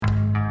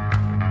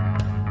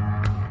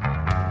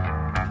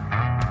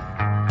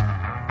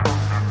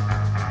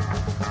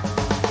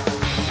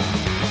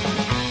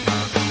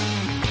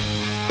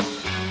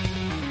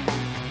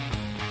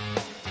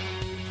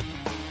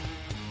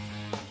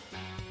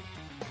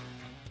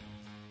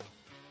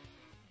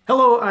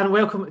Hello and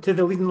welcome to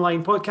the Leading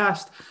Line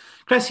podcast.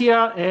 Chris here.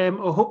 I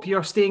hope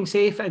you're staying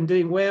safe and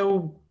doing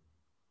well,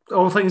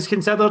 all things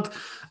considered.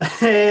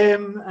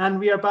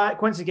 And we are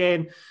back once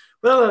again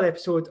with another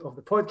episode of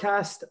the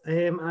podcast.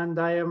 And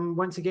I am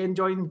once again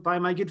joined by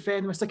my good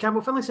friend, Mr.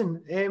 Campbell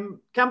Finlayson.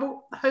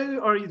 Campbell, how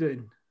are you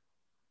doing?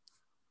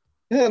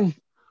 I'm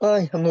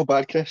not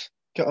bad, Chris.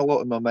 Got a lot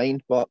in my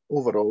mind, but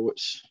overall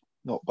it's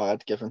not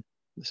bad given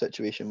the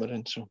situation we're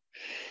in. So,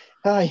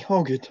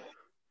 all good.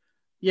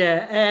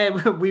 Yeah,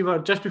 we were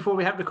just before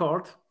we hit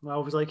record. I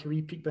was like a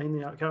wee peek behind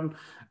the curtain.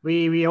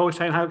 We always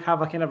try and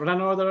have a kind of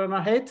running order in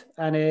our head,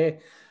 and I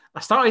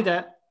started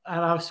it, and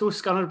I was so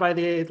scunnered by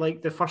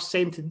the first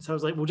sentence. I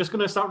was like, "We're just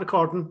going to start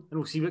recording, and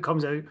we'll see what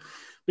comes out."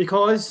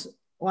 Because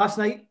last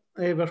night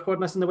we're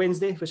recording this on the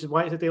Wednesday, which is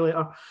why it's a day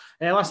later.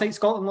 Last night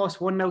Scotland lost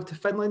 1-0 to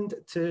Finland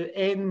to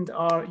end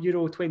our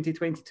Euro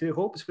 2022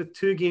 hopes with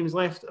 2 games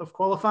left of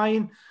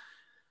qualifying.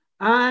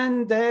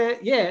 And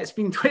it's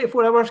been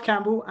 24 hours,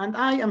 Campbell, and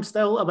I am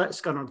still a bit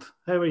scunnered.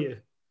 How are you?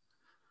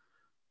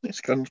 It's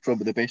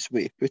probably the best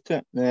way to put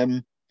it.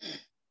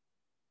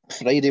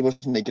 Friday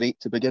wasn't great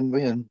to begin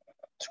with, and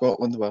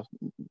Scotland were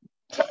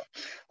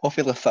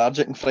awfully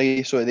lethargic on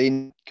Friday, so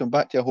then come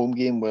back to a home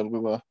game where we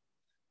were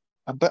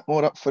a bit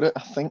more up for it,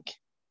 I think.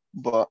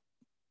 But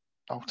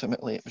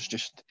ultimately, it was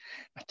just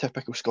a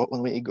typical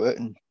Scotland way to go out,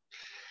 and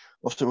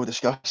also we'll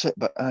discuss it.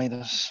 But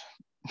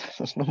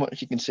there's not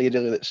much you can say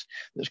really that's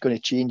going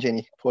to change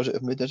any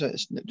positive mood, is it?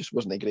 It just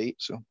wasn't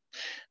great. So,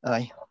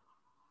 aye.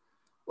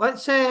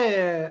 Let's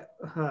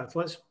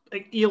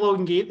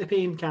elongate the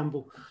pain,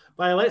 Campbell.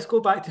 But let's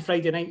go back to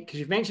Friday night, because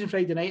you've mentioned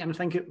Friday night, and I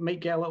think it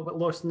might get a little bit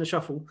lost in the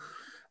shuffle.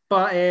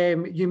 But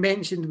you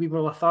mentioned we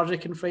were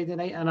lethargic on Friday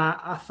night, and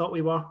I thought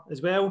we were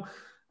as well.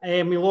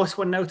 We lost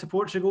 1-0 to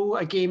Portugal,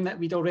 a game that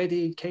we'd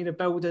already kind of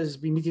billed as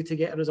we needed to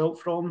get a result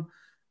from.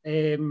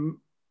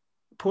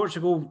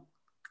 Portugal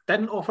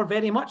didn't offer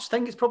very much, I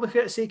think it's probably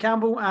fair to say,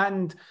 Campbell,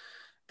 and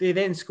they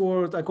then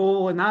scored a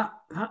goal, and that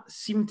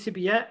seemed to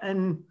be it.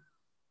 And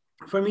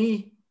for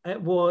me,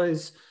 it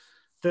was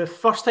the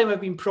first time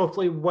I've been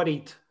properly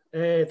worried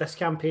this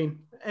campaign,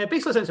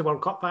 basically since the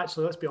World Cup,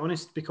 actually, let's be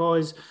honest,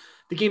 because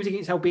the games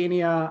against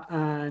Albania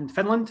and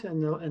Finland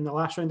in the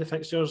last round of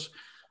fixtures,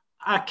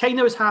 I kind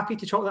of was happy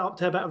to chalk that up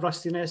to a bit of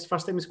rustiness.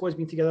 First time the squad's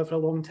been together for a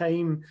long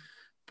time.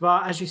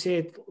 But as you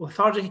said,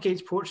 lethargic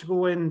against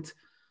Portugal, and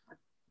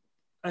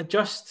how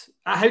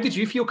did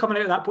you feel coming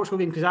out of that Portugal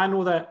game? Because I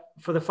know that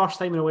for the first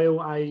time in a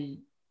while, I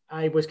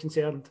was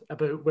concerned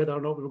about whether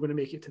or not we were going to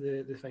make it to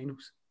the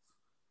finals.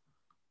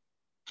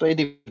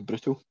 Friday was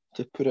brutal,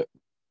 to put it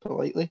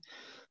politely.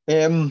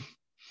 The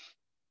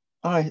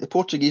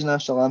Portuguese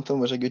national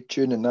anthem was a good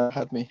tune, and that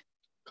had me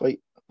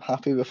quite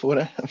happy before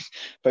it. I was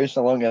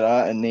bouncing along at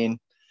that, and then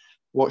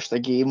watched the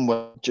game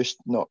where just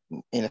not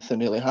anything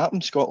really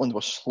happened. Scotland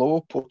was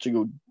slow,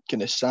 Portugal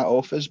kind of sat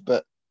off us,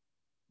 but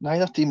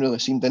neither team really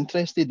seemed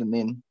interested, and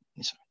then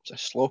it's a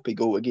sloppy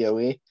goal to get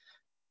away,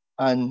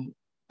 and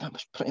that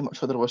was pretty much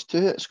what there was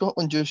to it.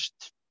 Scotland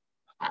just,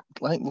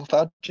 like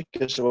lethargic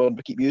is the word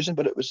we keep using,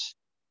 but it was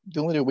the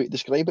only real way to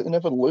describe it. They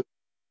never looked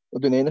or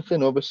doing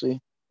anything.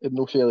 Obviously, they had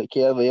no fairly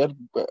care there,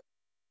 but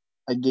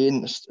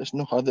again, it's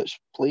not her that's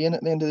playing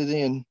at the end of the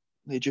day, and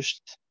they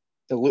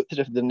looked as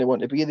if they didn't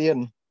want to be there,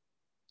 and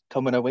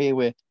coming away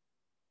with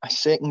a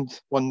second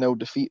 1-0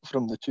 defeat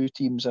from the two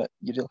teams that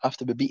you'd have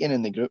to be beaten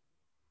in the group,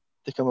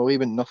 to come away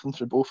with nothing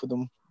for both of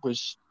them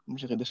was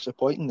really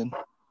disappointing. And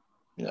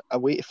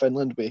away to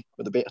Finland with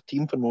a better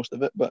team for most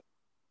of it, but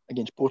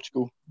against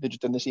Portugal they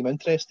just didn't seem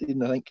interested,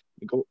 and I think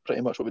we got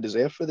pretty much what we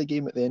deserved for the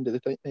game at the end of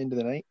the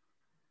night.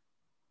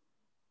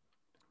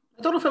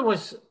 I don't know if it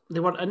was they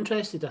weren't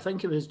interested. I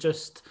think it was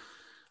just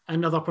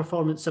another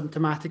performance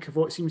symptomatic of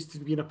what seems to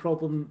be a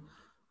problem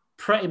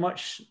pretty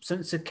much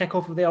since the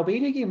kick-off of the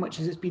Albania game, which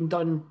is it's been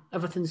done,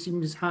 everything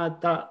seems had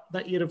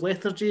that year of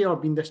lethargy or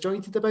been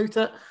disjointed about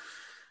it.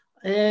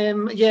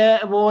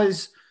 It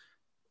was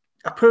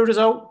a poor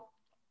result.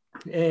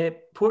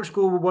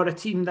 Portugal were a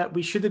team that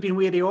we should have been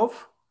wary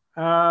of.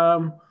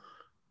 But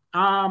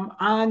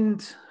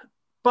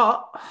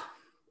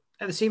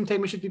at the same time,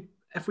 we should be,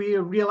 if we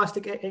have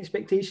realistic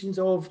expectations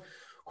of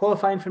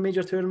qualifying for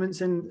major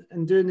tournaments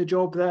and doing the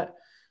job that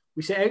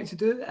we set out to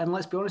do, and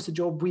let's be honest, the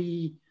job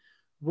we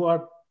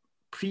were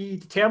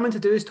predetermined to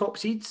do as top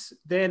seeds,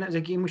 then it was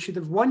a game we should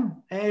have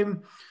won.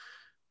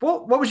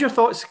 What was your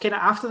thoughts kind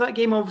of after that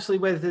game, obviously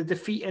with the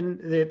defeat and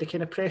the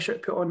kind of pressure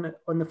it put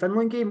on the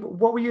Finland game?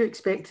 What were you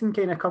expecting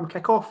kind of come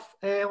kickoff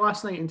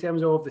last night in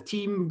terms of the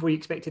team? Were you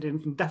expecting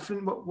anything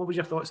different? What was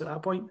your thoughts at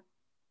that point?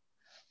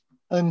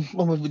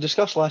 Well, we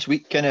discussed last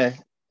week, kind of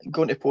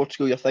going to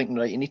Portugal, you're thinking,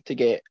 right, you need to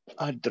get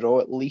a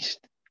draw at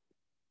least.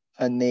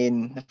 And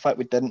then the fact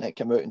we didn't, it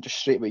came out and just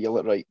straight away you're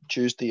like, right,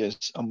 Tuesday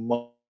is a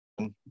month.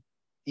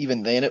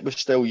 Even then it was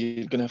still,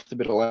 you're going to have to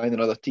be relying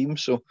on other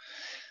teams. So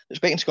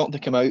expecting Scotland to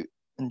come out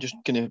and just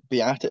going to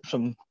be at it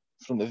from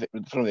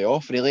the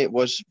off, really. It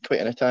was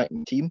quite an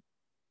attacking team.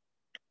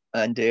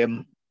 And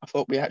I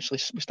thought we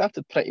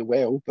started pretty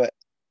well, but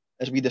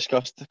as we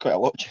discussed quite a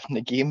lot during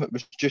the game, it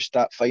was just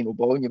that final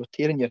ball, and you were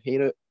tearing your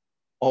hair out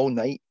all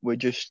night.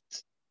 It's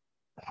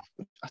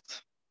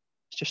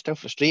just still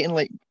frustrating.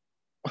 Like,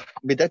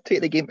 we did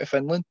take the game to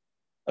Finland.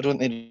 I don't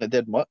think they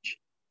did much.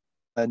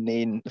 And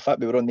then the fact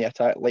we were on the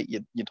attack, like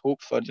you'd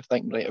hope for, you're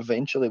thinking, right,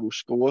 eventually we'll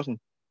score. And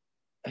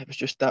it was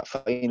just that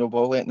final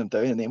ball letting them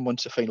down. And then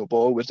once the final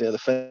ball was there, the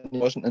finish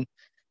wasn't. And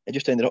it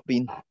just ended up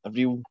being a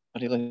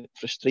really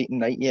frustrating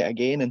night yet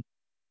again. And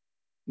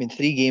I mean,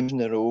 3 games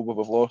in a row where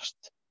we've lost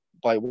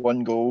by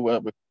 1 goal, where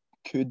we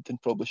could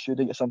and probably should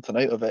have got something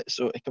out of it.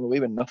 So it came away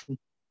with nothing.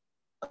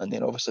 And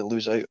then obviously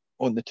lose out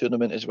on the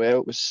tournament as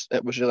well.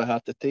 It was really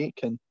hard to take.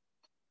 And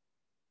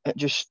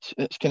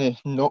it's kind of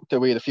knocked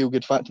away the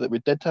feel-good factor that we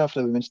did have for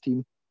the women's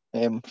team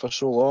for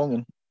so long,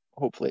 and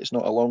hopefully it's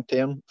not a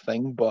long-term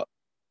thing, but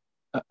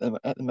at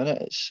the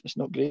minute it's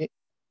not great.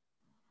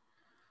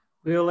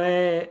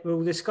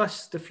 We'll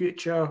discuss the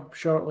future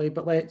shortly,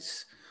 but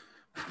let's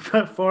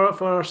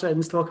for our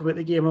sins talk about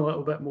the game a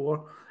little bit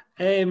more.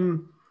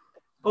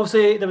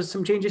 Obviously there was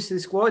some changes to the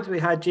squad. We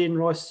had Jane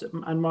Ross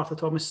and Martha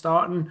Thomas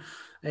starting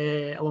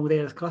along with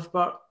Edith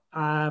Cuthbert.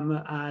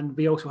 And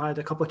we also had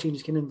a couple of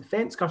changes in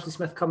defence. Kirsty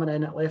Smith coming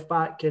in at left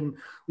back and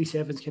Lisa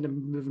Evans kind of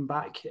moving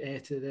back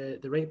to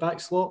the right back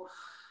slot.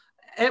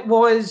 It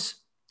was,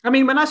 I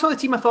mean, when I saw the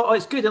team, I thought, oh,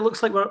 it's good. It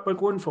looks like we're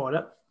going for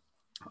it.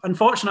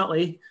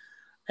 Unfortunately,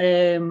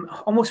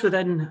 almost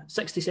within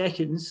 60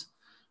 seconds,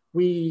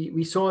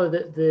 we saw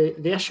that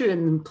the issue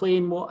in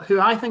playing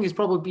who I think has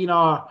probably been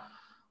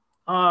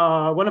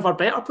one of our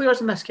better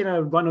players in this kind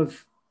of run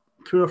of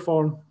poor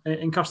form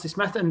in Kirsty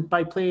Smith, and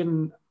by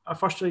playing a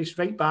first choice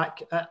right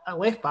back at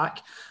left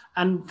back,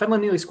 and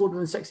Finland nearly scored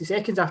within 60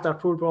 seconds after a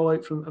poor ball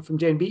out from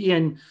Jen Beattie,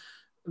 and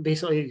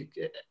basically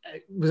it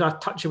was a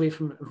touch away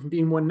from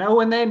being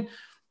 1-0. And then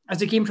as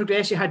the game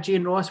progressed, you had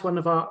Jane Ross, one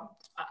of a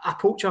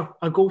poacher,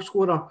 a goal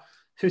scorer,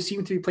 who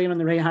seemed to be playing on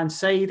the right hand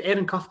side.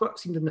 Erin Cuthbert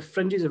seemed in the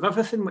fringes of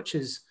everything, which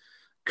is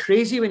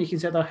crazy when you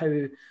consider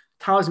how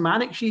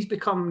talismanic she's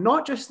become,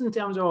 not just in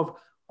terms of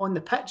on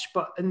the pitch,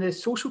 but in the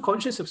social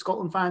conscience of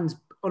Scotland fans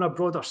on a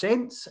broader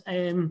sense.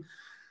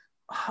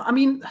 I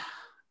mean,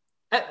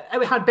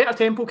 it had better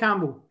tempo,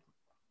 Campbell.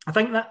 I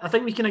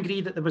think we can agree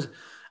that there was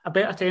a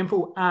better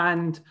tempo,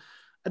 and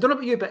I don't know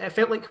about you, but it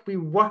felt like we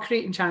were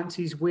creating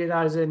chances,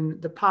 whereas in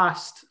the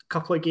past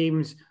couple of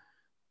games,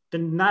 the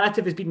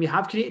narrative has been we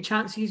have created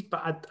chances,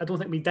 but I don't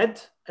think we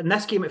did. In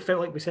this game, it felt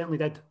like we certainly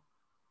did.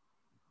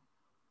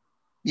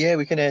 Yeah,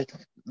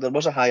 there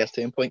was a higher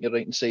tempo, you're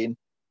right in saying.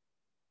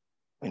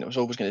 I mean, it was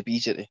always going to be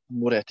easier,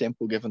 more of a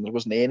tempo given there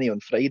wasn't any on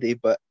Friday,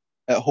 but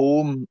at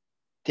home,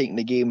 taking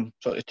the game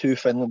sort of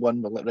 2-1,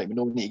 we're like, right, we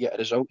know we need to get a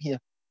result here.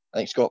 I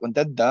think Scotland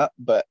did that,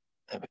 but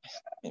it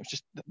was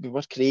just, we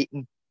were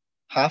creating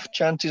half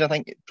chances. I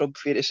think it's probably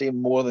fair to say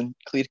more than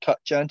clear-cut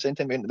chances.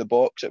 Anytime we went into the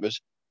box, it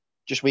was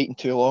just waiting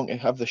too long to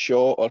have the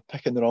shot or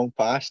picking the wrong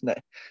pass, and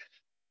it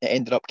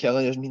ended up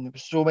killing us. I mean, there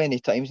was so many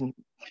times, and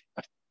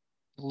I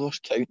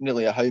lost count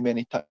really of how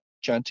many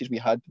chances we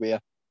had where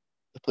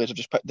the players have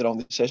just picked the wrong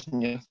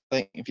decision. You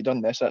think, if you've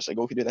done this, that's a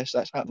goal. If you do this,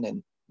 that's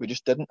happening. We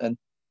just didn't, and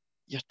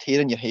you're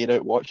tearing your hair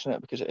out watching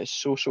it because it is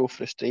so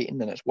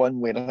frustrating. And it's one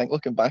where I think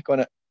looking back on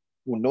it,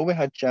 we know we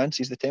had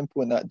chances. The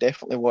tempo in that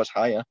definitely was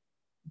higher,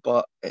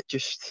 but it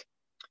just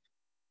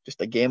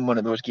again one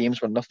of those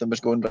games where nothing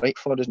was going right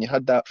for us, and you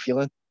had that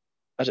feeling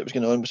as it was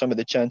going on with some of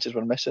the chances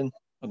we're missing,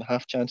 or the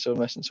half chances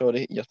we're missing.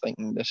 Sorry, you're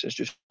thinking this is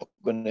just not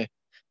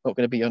going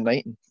to be your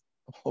night. And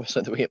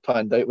obviously the way it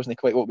panned out wasn't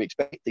quite what we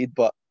expected,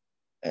 but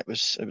it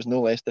was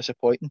no less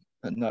disappointing,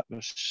 and that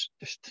was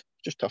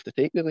just tough to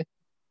take, really.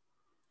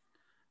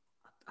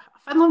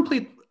 Finland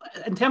played,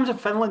 in terms of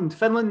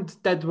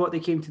Finland did what they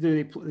came to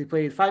do. They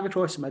played 5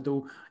 across the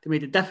middle. They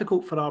made it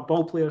difficult for our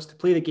ball players to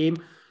play the game.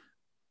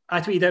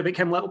 I tweeted out about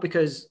Kim Little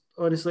because,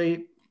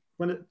 honestly,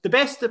 the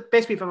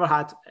best we've ever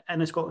had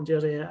in a Scotland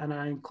jersey, and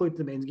I include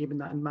the men's game in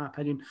that, in my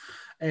opinion.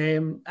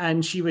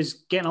 And she was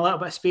getting a little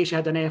bit of space. She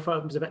had an effort.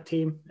 It was a bit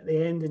tame at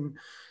the end.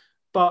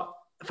 But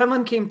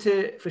Finland came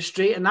to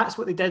frustrate, and that's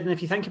what they did. And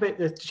if you think about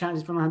the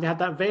chances Finland had, they had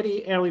that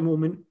very early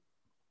moment,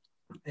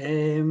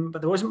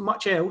 but there wasn't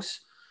much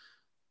else.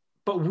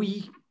 But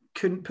we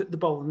couldn't put the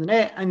ball in the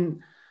net.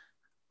 And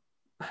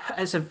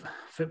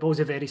football's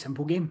a very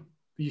simple game.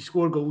 You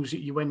score goals,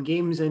 you win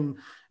games. And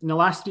in the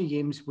last 3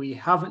 games, we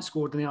haven't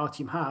scored, and the other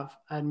team have.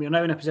 And we're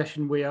now in a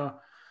position where,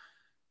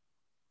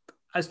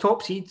 as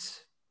top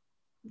seeds,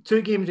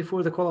 2 games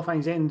before the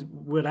qualifying's end,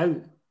 we're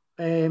out.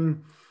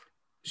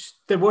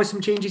 There was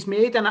some changes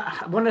made. And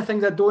one of the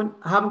things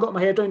I haven't got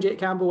my head around yet,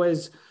 Campbell,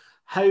 is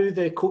how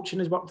the coaching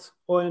has worked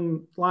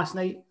on last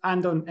night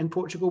and in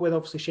Portugal, with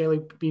obviously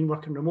Shelley being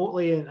working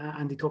remotely and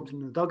Andy Thompson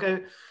in the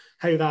dugout,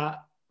 how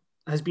that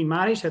has been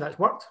managed, how that's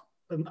worked.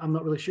 I'm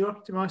not really sure,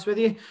 to be honest with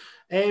you.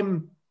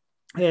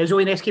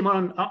 Zoe Ness came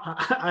on.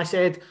 I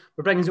said,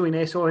 we're bringing Zoe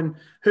Ness on,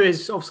 who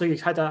has obviously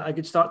had a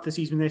good start to the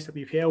season with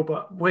SWPL,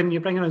 but when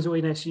you're bringing on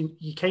Zoe Ness,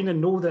 you kind of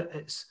know that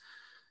it's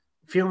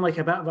feeling like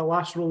a bit of a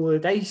last roll of the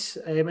dice,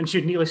 and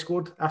she'd nearly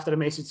scored after a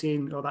message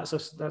saying, oh, that's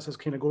us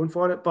kind of going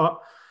for it.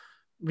 But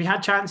we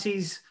had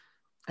chances.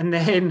 And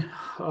then,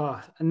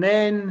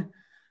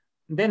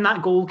 then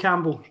that goal,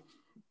 Campbell.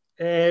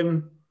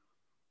 I've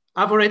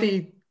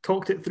already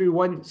talked it through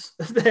once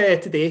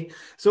today,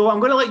 so I'm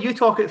going to let you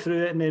talk it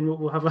through it, and then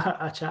we'll have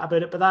a chat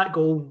about it. But that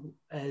goal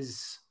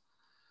is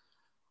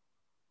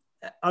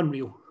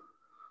unreal.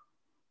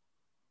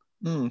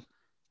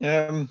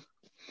 Yeah,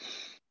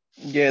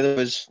 there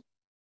was,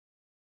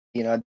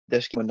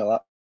 this game on the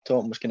laptop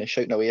and was kind of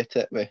shouting away at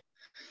it with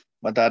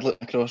my dad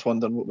looking across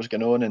wondering what was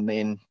going on, and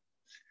then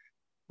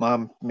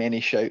my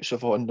many shouts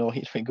of, "Oh no,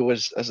 here we go,"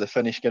 as the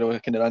Finnish girl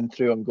kind of ran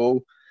through on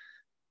goal,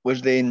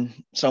 was then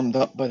summed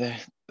up by the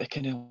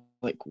kind of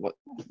like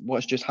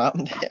what's just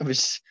happened. It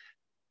was,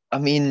 I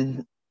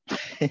mean,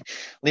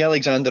 Leigh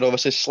Alexander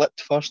obviously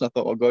slipped first, and I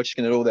thought, oh God, she's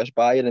going to roll this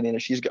by her, and then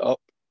as she's got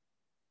up,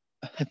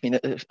 I mean,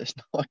 it's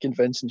not a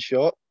convincing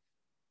shot.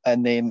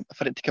 And then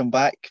for it to come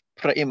back,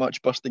 pretty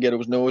much bust the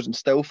girl's nose and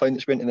still find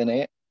its way into the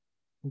net,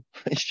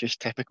 it's just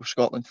typical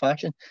Scotland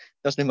fashion.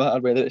 Doesn't matter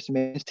whether it's the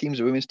men's teams,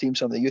 the women's teams,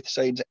 some of the youth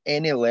sides, at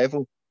any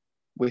level,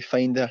 we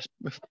find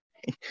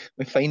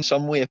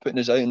some way of putting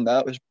us out, and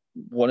that was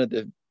one of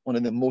the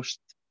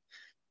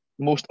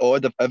most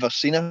odd I've ever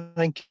seen. I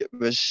think it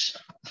was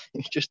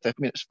just, I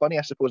mean, it's funny,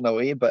 I suppose, in a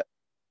way, but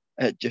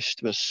it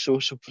just was so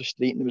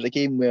frustrating. It was a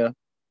game where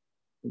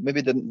we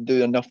maybe didn't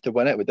do enough to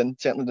win it. We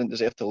certainly didn't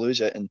deserve to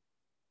lose it, and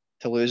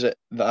to lose it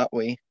that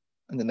way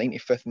in the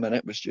 95th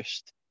minute was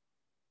just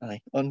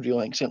unreal.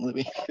 I think certainly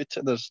we could.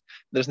 There's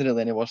not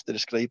really any words to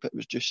describe it. It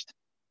was just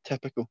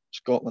typical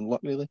Scotland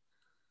luck, really.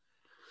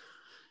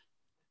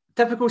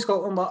 Typical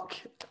Scotland luck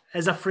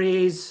is a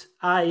phrase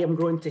I am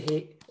going to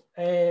hate,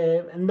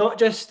 and not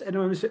just in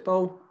women's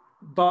football,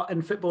 but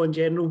in football in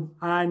general.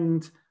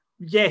 And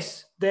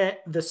yes,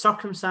 the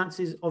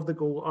circumstances of the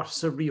goal are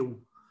surreal.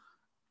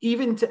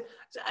 Even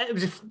it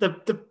was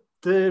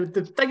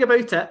the thing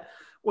about it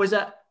was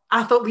that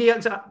I thought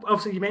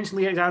obviously you mentioned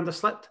Leigh Alexander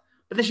slipped,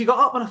 but then she got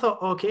up and I thought,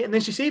 oh, okay, and then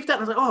she saved it, and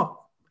I was like,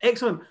 oh,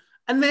 excellent.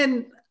 And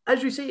then,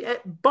 as you say,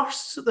 it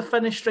bursts the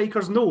Finnish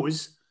striker's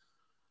nose,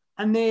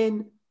 and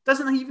then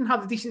doesn't even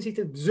have the decency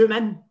to zoom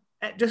in.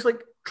 It just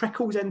like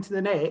trickles into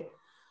the net.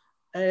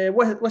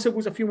 Whistle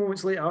goes a few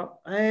moments later.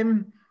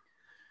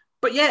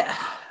 But yeah,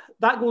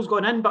 that goal's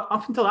gone in. But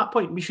up until that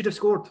point, we should have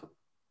scored.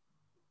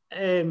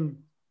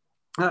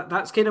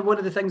 That's kind of one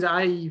of the things that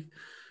I,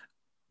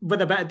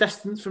 with a bit of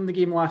distance from the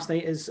game last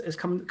night, is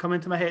come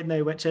into my head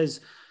now, which is,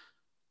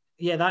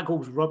 yeah, that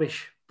goal's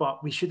rubbish,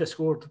 but we should have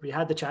scored. We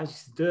had the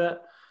chances to do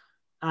it,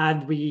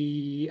 and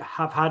we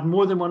have had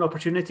more than one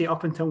opportunity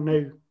up until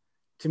now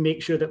to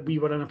make sure that we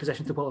were in a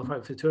position to qualify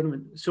for the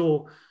tournament.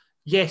 So,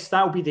 yes,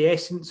 that will be the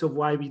essence of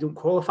why we don't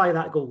qualify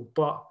that goal.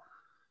 But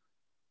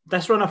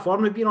this run of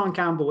form we've been on,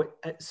 Campbell,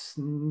 it's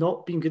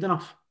not been good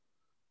enough.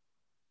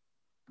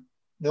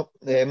 Nope.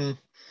 The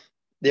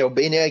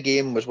Albania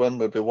game was one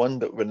where we won,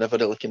 but we're never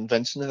really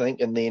convincing, I think.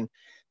 And then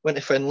went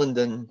to Finland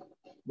and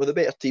with a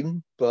better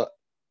team, but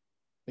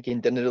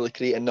again, didn't really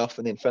create enough.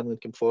 And then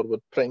Finland came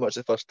forward pretty much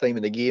the first time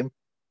in the game,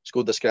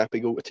 scored the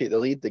scrappy goal to take the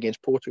lead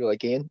against Portugal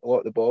again. A lot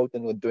of the ball,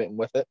 didn't really do anything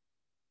with it.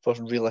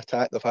 First real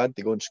attack they've had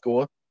to go and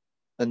score.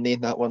 And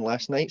then that one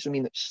last night. So, I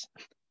mean,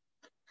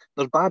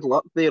 there's bad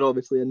luck there,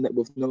 obviously, in that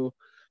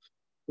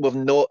we've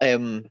not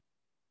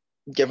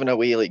given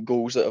away like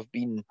goals that have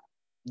been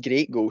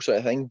great goals sort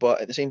of thing. But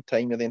at the same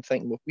time, you're then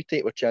thinking, well, if we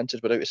take our chances,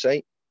 we're out of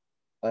sight.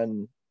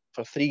 And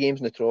for 3 games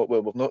in the trot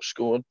where we've not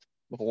scored,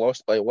 we've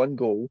lost by 1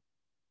 goal,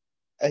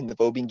 and they've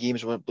all been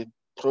games where we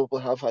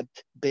probably have had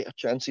better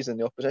chances than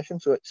the opposition.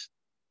 So it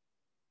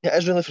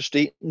is really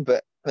frustrating,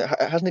 but it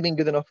hasn't been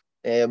good enough.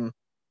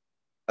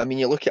 I mean,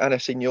 you look at Anna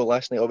Signo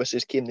last night, obviously,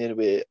 came there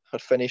with her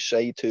Finnish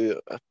side, who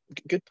are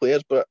good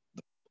players, but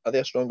are they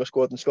a stronger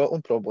squad in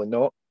Scotland? Probably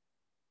not.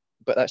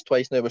 But that's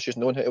twice now where she's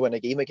known how to win a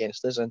game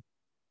against us. And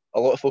a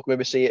lot of folk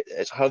maybe say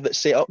it's her that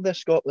set up this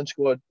Scotland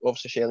squad.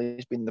 Obviously,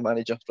 Shelley's been the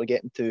manager for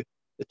getting to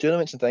the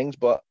tournaments and things,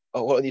 but a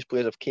lot of these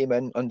players have came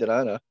in under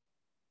Anna,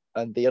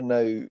 and they're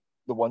now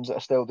the ones that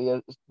are still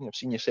there. I've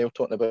seen yourself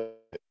talking about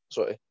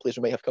sort of players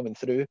who might have coming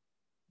through.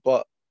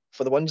 But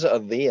for the ones that are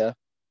there,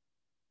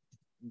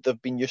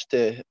 they've been used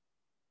to,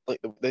 like,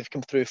 they've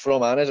come through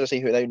from Anna, as I say,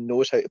 who now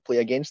knows how to play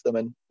against them,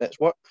 and it's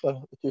worked for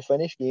the 2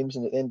 Finnish games,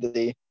 and at the end of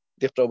the day,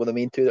 they're probably the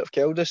main 2 that have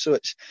killed us. So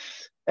it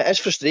is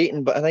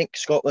frustrating, but I think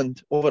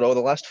Scotland, overall,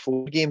 the last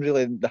 4 games,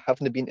 really, they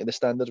haven't been to the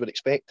standards we're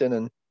expecting,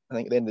 and I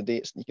think at the end of the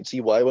day, you can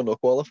see why we're not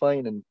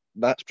qualifying, and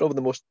that's probably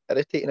the most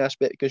irritating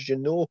aspect, because you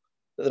know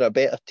that they're a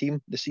better team.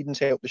 The seedings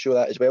help to show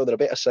that as well. They're a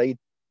better side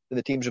than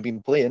the teams we've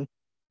been playing,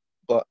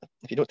 but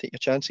if you don't take your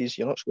chances,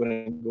 you're not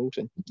scoring goals,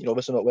 and you're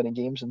obviously not winning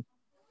games, and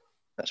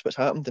that's what's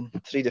happened. And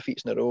 3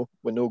 defeats in a row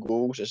with no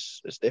goals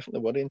is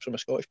definitely worrying from a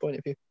Scottish point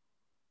of view.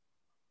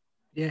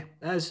 Yeah,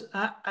 and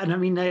I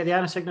mean the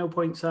Anna Signal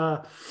point's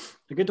a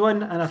good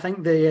one, and I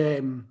think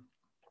you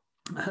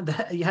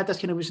had this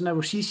kind of vision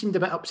where she seemed a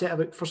bit upset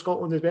about for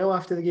Scotland as well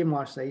after the game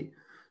last night,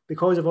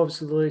 because of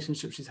obviously the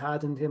relationship she's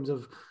had in terms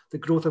of the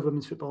growth of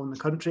women's football in the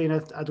country,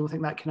 and I don't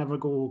think that can ever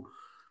go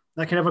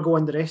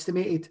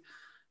underestimated.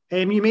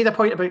 You made a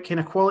point about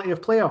kind of quality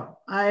of player.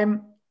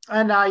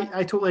 And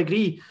I totally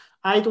agree.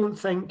 I don't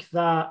think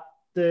that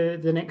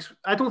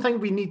I don't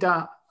think we need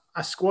a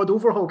squad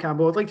overhaul,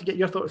 Campbell. I'd like to get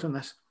your thoughts on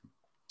this.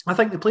 I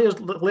think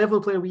the level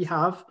of player we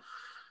have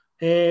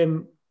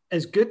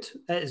is good.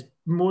 It is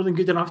more than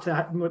good enough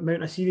to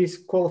mount a serious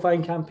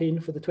qualifying campaign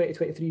for the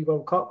 2023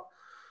 World Cup.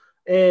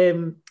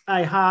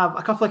 I have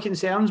a couple of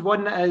concerns.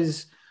 One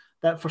is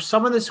that for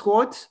some of the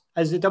squads,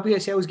 as the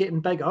WSL is getting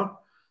bigger,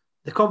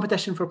 the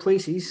competition for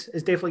places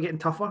is definitely getting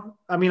tougher.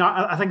 I mean,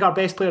 I think our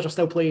best players are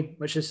still playing,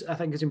 which is, I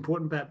think, is an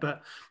important bit.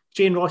 But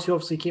Jane Ross, who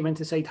obviously came into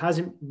the side,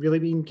 hasn't really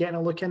been getting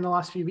a look in the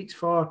last few weeks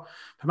for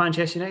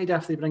Manchester United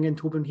after they bring in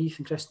Tobin Heath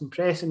and Kristen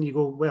Press. And you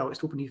go, well, it's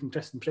Tobin Heath and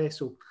Kristen Press,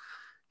 so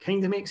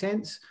kind of makes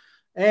sense.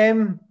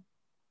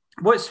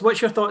 What's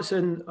your thoughts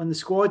on the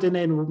squad? And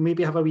then we'll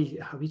maybe have a wee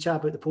chat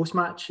about the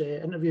post-match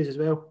interviews as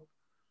well.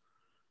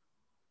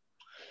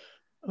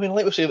 I mean,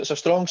 like we say, it's a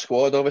strong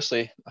squad.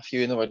 Obviously, a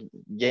few of them are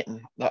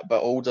getting that bit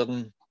older,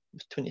 and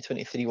the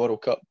 2023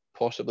 World Cup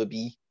possibly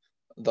be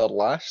their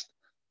last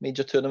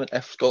major tournament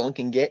if Scotland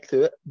can get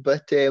through it.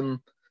 But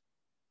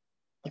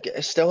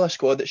it's still a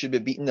squad that should be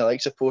beating the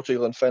likes of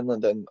Portugal and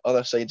Finland and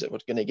other sides that we're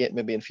going to get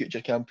maybe in future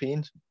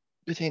campaigns,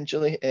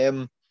 potentially.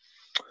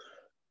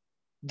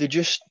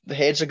 The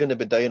heads are going to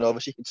be down.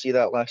 Obviously, you can see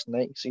that last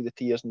night, see the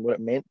tears and what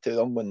it meant to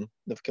them when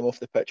they've come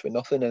off the pitch with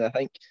nothing. And I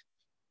think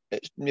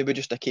it's maybe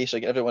just a case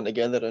of getting everyone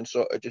together and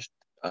sort of just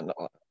a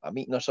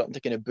meeting or something to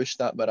kind of boost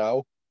that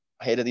morale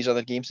ahead of these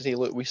other games to say,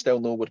 look, we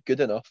still know we're good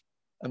enough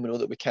and we know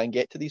that we can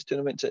get to these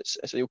tournaments. It's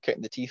a real kick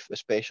in the teeth,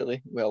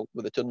 especially, well,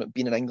 with the tournament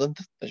being in England,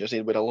 as you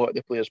said, where a lot of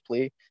the players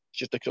play. It's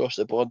just across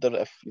the border.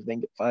 If you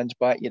then get fans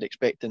back, you're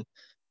expecting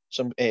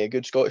some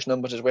good Scottish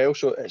numbers as well.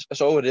 So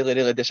it's all really,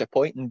 really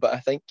disappointing. But I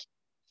think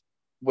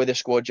with the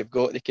squad you've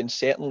got, they can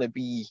certainly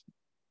be,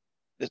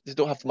 they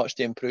don't have much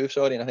to improve,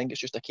 sorry. And I think it's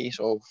just a case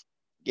of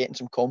getting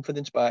some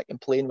confidence back and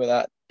playing with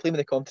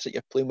the confidence that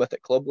you're playing with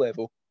at club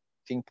level.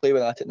 If you can play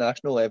with that at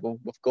national level,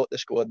 we've got the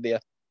squad there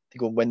to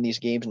go and win these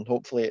games, and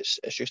hopefully it's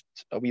just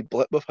a wee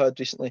blip we've had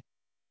recently,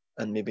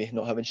 and maybe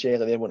not having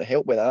Shelley there want to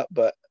help with that,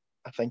 but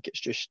I think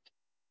it's just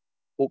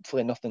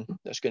hopefully nothing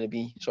that's going to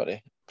be sort of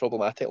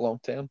problematic long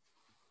term.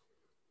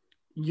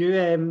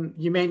 You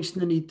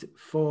mentioned the need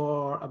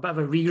for a bit of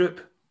a regroup.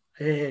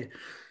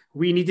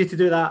 We needed to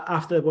do that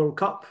after the World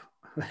Cup.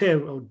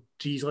 Well,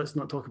 geez, let's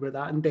not talk about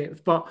that in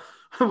depth, but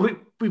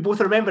we both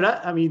remember it.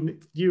 I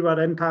mean, you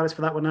were in Paris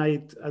for that when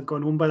I'd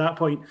gone home by that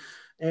point.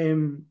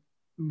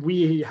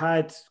 We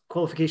had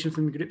qualification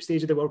from the group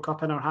stage of the World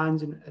Cup in our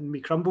hands, and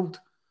we crumbled.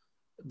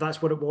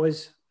 That's what it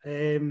was.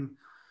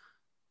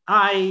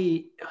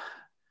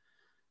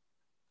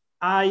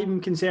 I'm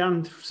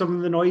concerned for some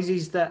of the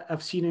noises that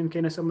I've seen in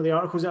kind of some of the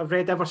articles that I've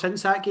read ever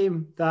since that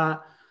game,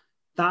 that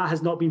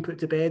has not been put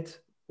to bed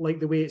like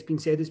the way it's been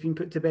said it's been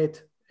put to bed,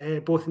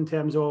 both in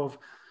terms of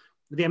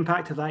the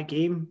impact of that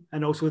game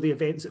and also the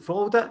events that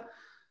followed it.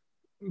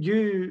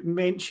 You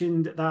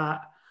mentioned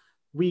that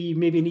we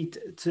maybe need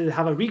to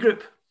have a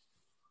regroup.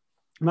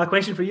 My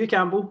question for you,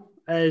 Campbell,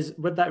 is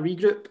with that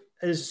regroup,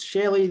 is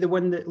Shelley the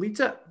one that leads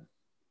it?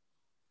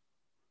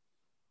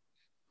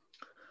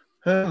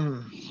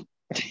 I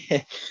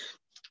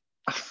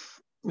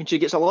mean, she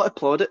gets a lot of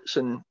plaudits,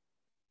 and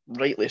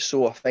rightly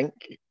so, I think,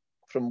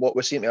 from what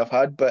we seem to have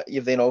had. But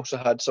you've then also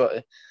had sort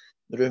of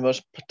the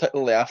rumours,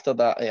 particularly after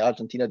that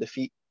Argentina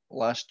defeat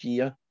last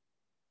year,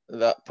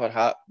 that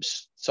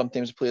perhaps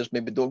sometimes players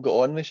maybe don't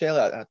go on with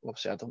Shelley.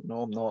 Obviously, I don't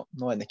know. I'm not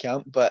in the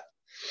camp, but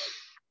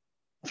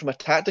from a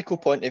tactical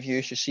point of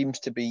view, she seems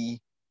to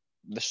be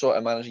the sort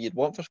of manager you'd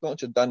want for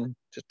Scotland.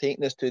 She's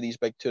taken us to these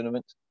big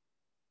tournaments,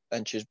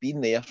 and she's been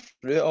there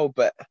through it all.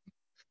 But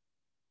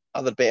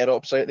are there better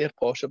options out there?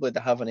 Possibly. Do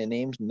I have any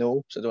names?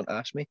 No, so don't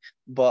ask me.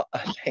 But I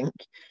think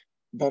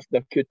there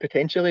could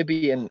potentially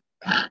be, and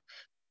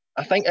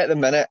I think at the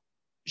minute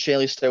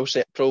Shelley's still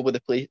probably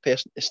the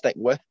person to stick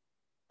with,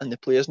 and the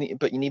players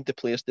but you need the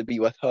players to be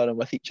with her and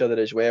with each other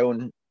as well.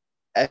 And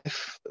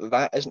if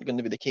that isn't going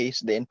to be the case,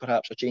 then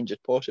perhaps a change is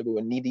possible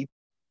and needed.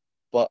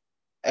 But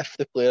if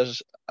the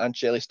players and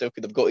Shelley still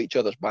could have got each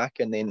other's back,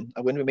 and then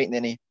I wouldn't be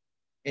making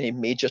any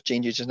major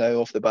changes now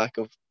off the back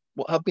of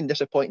what have been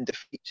disappointing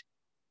defeats.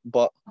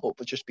 But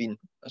hopefully just been,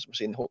 as we're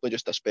saying, hopefully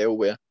just a spell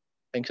where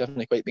things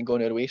haven't quite been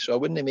going our way. So I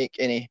wouldn't make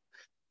any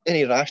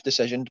rash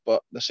decisions,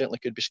 but there certainly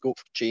could be scope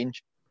for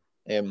change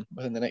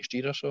within the next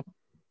year or so.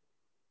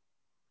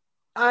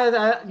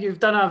 You've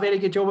done a very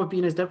good job of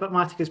being as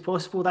diplomatic as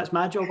possible. That's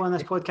my job on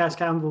this podcast,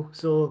 Campbell.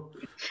 So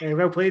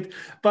well played.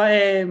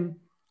 But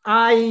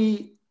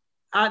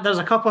there's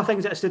a couple of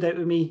things that stood out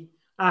with me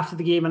after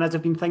the game, and as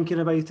I've been thinking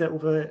about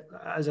it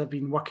as I've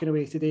been working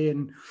away today,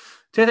 and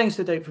two things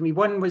stood out for me.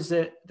 One was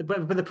that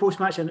with the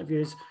post-match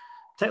interviews,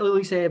 particularly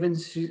Lisa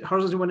Evans,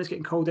 hers is the one that's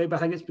getting called out, but I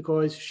think it's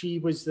because she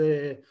was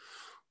the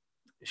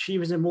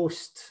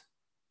most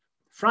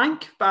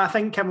frank. But I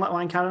think Kim Little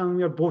and Caroline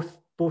Weir both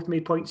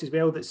made points as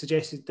well that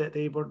suggested that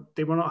they were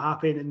not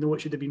happy and know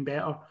it should have been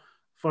better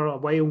for a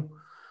while.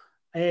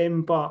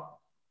 But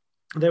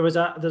there's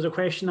a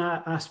question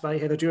asked by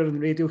Heather Dewar on the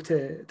radio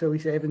to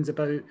Lisa Evans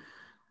about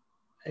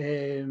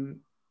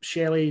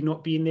Shelley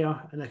not being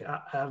there, and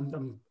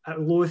I'm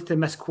loath to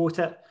misquote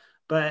it,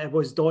 but it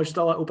was dodged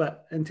a little bit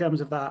in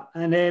terms of that.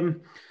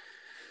 And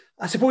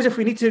I suppose if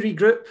we need to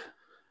regroup,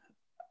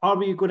 are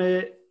we going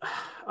to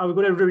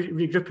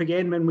regroup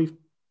again when we've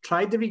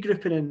tried the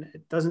regrouping and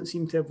it doesn't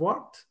seem to have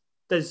worked?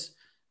 Does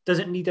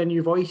it need a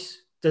new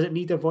voice? Does it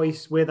need a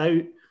voice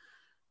without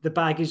the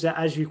baggage that,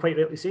 as you quite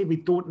rightly say, we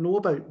don't know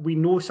about? We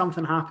know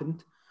something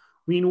happened.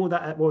 We know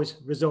that it was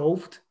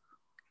resolved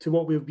to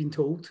what we've been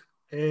told.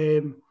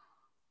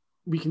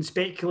 We can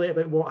speculate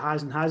about what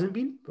has and hasn't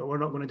been, but we're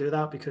not going to do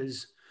that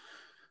because,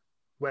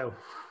 well,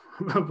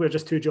 we're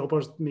just two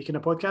jobbers making a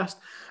podcast.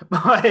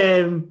 But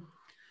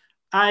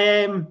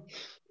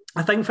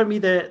I think for me,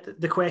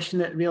 the question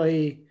that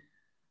really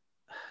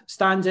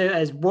stands out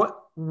is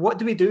what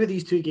do we do with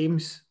these two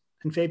games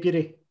in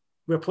February?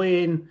 We're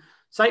playing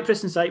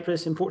Cyprus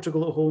and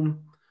Portugal at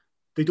home.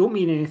 They don't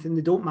mean anything.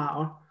 They don't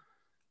matter.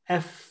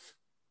 If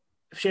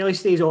Shelley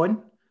stays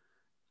on,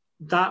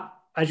 that,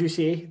 as you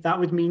say, that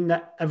would mean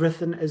that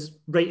everything is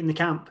right in the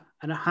camp,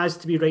 and it has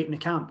to be right in the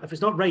camp. If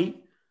it's not right,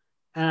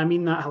 and I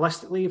mean that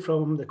holistically,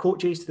 from the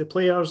coaches to the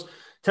players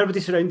to everybody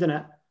surrounding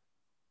it,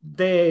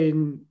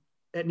 then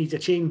it needs a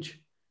change.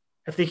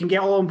 If they can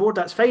get all on board,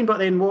 that's fine. But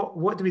then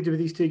what do we do with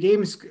these two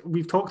games?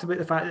 We've talked about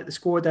the fact that the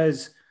squad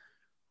is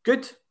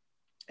good.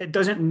 It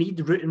doesn't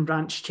need root and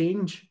branch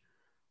change.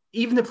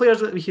 Even the players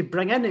that we could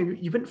bring in,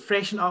 you wouldn't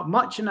freshen up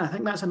much. And I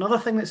think that's another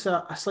thing that's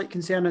a slight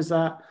concern, is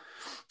that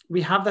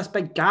we have this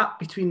big gap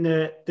between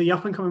the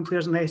up-and-coming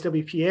players in the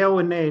SWPL,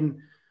 and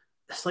then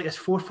it's like this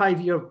 4 or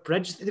 5 year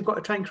bridge that they've got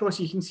to try and cross.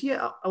 You can see it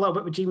a little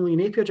bit with Jamie Lee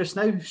Napier just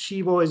now.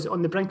 She was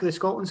on the brink of the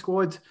Scotland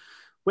squad,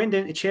 went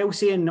down to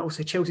Chelsea, and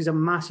obviously Chelsea's a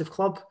massive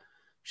club.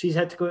 She's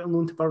had to go out on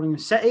loan to Birmingham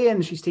City,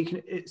 and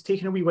it's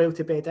taken a wee while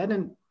to bed in,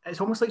 and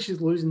it's almost like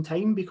she's losing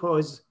time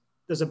because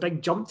there's a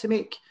big jump to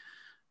make.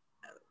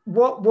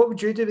 What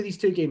would you do with these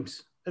two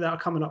games that are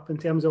coming up in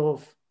terms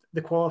of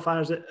the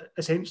qualifiers? That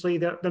essentially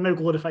they're now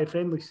glorified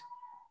friendlies.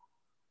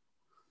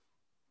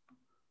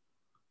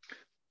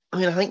 I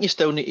mean, I think you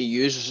still need to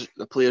use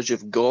the players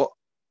you've got,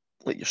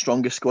 like your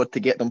strongest squad, to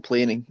get them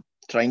playing and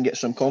try and get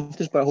some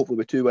confidence. But hopefully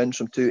with 2 wins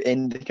from 2,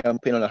 end the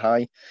campaign on a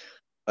high,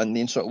 and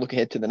then sort of look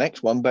ahead to the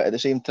next one. But at the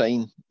same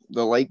time,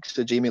 the likes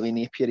of Jamie Lee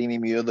Napier, Amy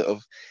Muir, that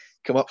have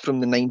come up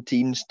from the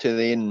 19s to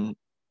then,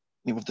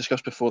 we've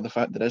discussed before the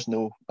fact there is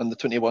no under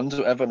 21s or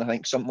whatever, and I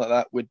think something like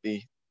that would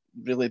be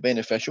really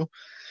beneficial.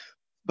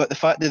 But the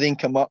fact that they then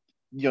come up,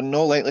 you're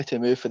not likely to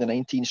move for the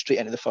 19 straight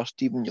into the first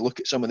team when you look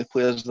at some of the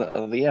players that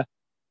are there.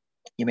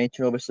 You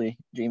mentioned obviously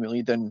Jamie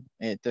Lee down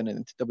in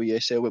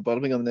WSL with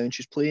Birmingham now, and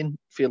she's playing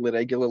fairly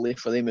regularly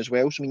for them as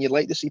well. So I mean, you'd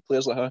like to see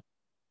players like her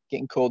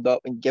getting called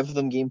up and give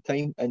them game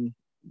time and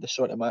the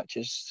sort of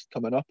matches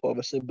coming up,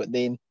 obviously. But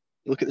then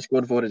you look at the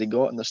squad we've already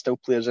got, and there's still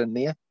players in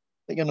there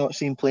that you're not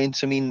seeing playing.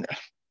 So I mean,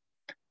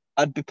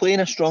 I'd be playing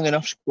a strong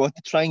enough squad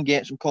to try and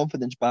get some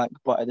confidence back,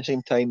 but at the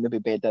same time maybe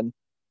bed in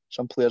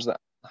some players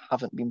that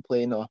haven't been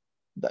playing or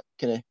that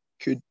kind of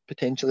could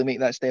potentially make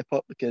that step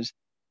up, because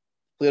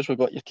players we've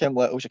got, your Kim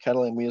Littles, your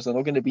Caroline Weirs, they're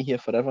not going to be here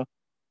forever,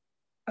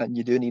 and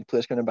you do need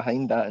players kind of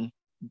behind that. And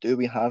do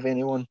we have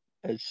anyone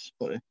is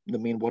sort of the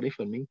main worry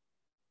for me.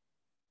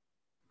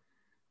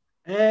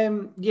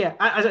 Yeah,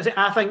 as I say,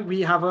 I think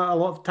we have a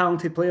lot of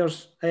talented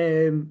players.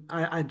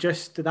 I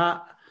just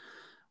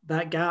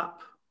that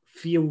gap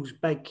feels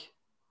big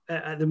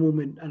at the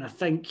moment, and I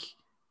think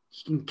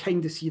you can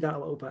kind of see that a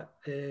little bit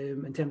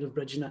in terms of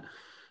bridging it.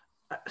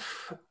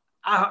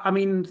 I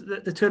mean,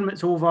 the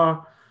tournament's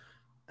over.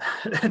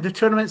 The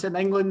tournament's in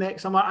England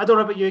next summer. I don't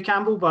know about you,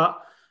 Campbell,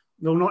 but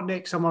no, not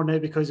next summer now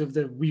because of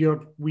the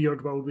weird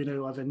world we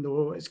now live in,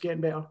 though it's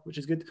getting better, which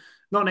is good.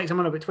 Not next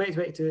summer, but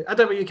 2022. I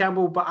don't know about you,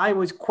 Campbell, but I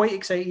was quite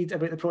excited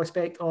about the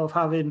prospect of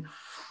having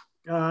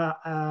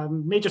a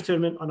major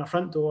tournament on our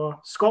front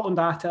door, Scotland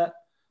at it,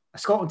 a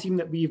Scotland team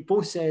that we've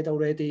both said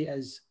already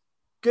is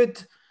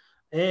good,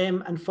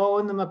 and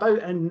following them about.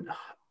 And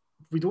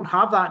we don't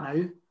have that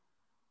now.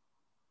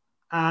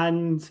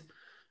 And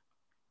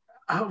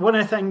one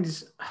of the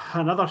things,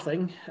 another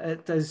thing,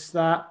 is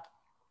that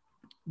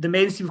the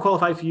men's team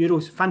qualified for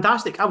Euros.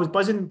 Fantastic. I was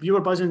buzzing. You were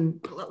buzzing.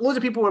 Loads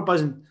of people were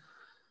buzzing.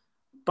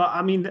 But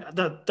I mean,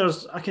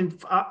 there's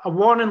a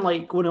warning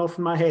light going off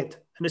in my head,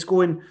 and it's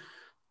going,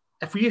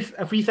 if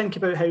we think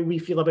about how we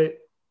feel about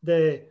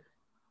the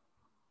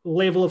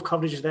level of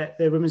coverage that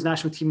the women's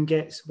national team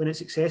gets when it's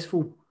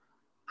successful,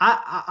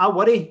 I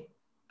worry.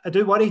 I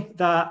do worry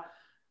that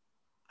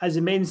as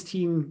the men's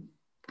team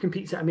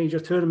competes at a major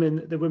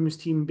tournament, the women's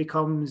team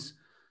becomes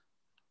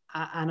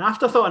an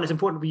afterthought, and it's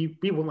important. We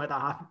won't let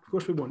that happen. Of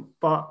course we won't.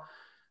 But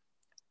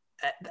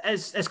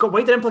it's got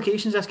wider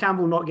implications, this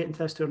Campbell not getting to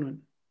this tournament.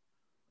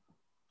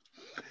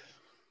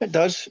 It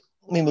does.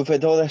 I mean, we've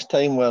had all this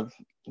time where,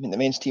 I mean, the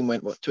men's team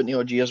went, 20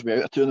 odd years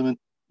without a tournament,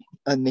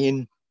 and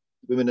then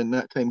women in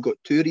that time got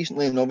 2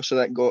 recently, and obviously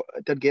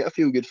it did get a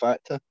feel good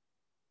factor,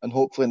 and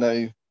hopefully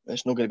now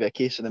it's not going to be a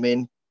case of the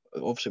men.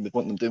 Obviously we'd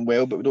want them doing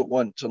well, but we don't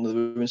want some of the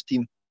women's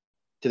team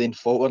to then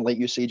falter, like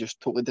you say, just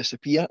totally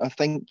disappear. I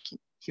think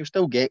he'll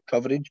still get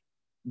coverage,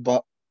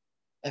 but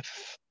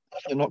if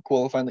you're not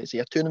qualifying, let's say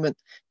a tournament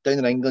down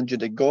in England,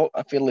 you'd have got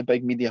a fairly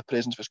big media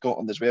presence for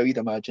Scotland as well, you'd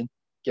imagine,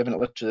 given it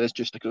literally is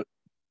just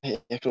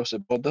across the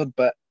border.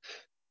 But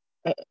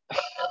I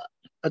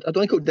don't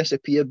think it'll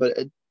disappear, but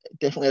it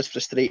definitely is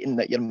frustrating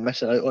that you're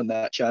missing out on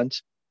that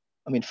chance.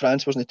 I mean,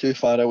 France wasn't too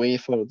far away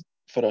for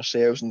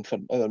ourselves and for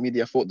other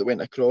media folk that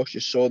went across. You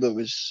saw that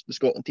the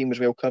Scotland team was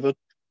well covered,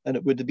 and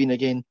it would have been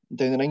again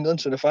down in England.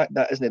 So the fact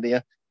that isn't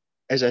there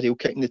is a real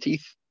kick in the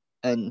teeth.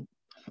 And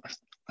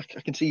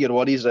I can see your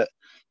worries that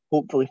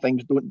hopefully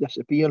things don't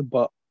disappear,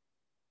 but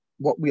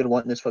what we're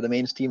wanting is for the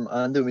men's team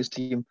and the women's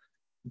team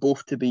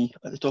both to be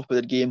at the top of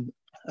their game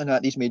and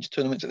at these major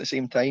tournaments at the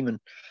same time. And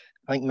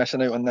I think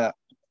missing out on that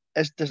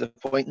is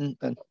disappointing.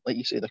 And like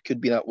you say, there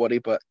could be that worry,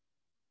 but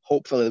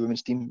hopefully the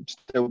women's team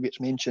still gets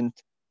mentioned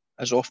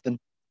as often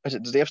as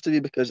it deserves to be,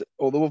 because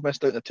although we've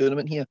missed out on the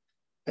tournament here,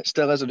 it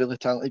still is a really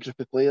talented group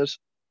of players,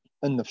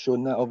 and they've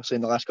shown that obviously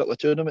in the last couple of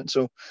tournaments.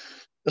 So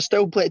there's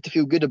still plenty to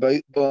feel good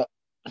about, but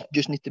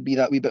just need to be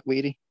that wee bit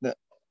wary that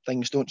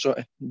things don't sort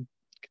of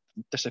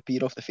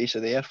disappear off the face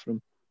of the earth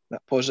from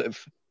that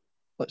positive,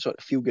 sort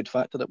of feel good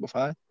factor that we've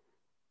had.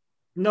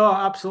 No,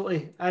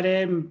 absolutely.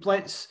 And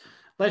let's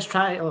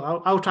try.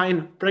 I'll try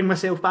and bring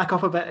myself back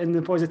up a bit in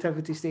the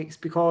positivity stakes,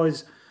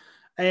 because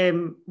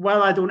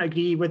while I don't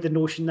agree with the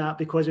notion that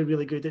because we're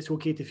really good, it's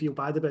okay to feel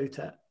bad about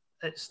it,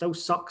 it still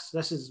sucks.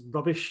 This is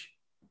rubbish.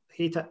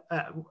 Hate it.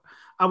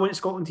 I want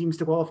Scotland teams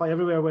to qualify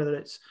everywhere, whether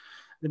it's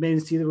the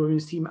men's team, the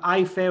women's team.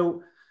 I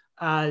felt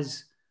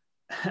as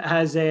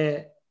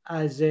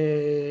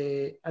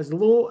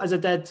low as I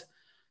did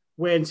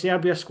when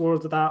Serbia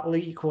scored that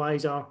late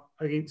equaliser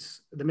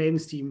against the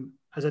men's team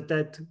as I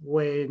did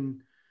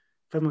when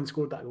Finland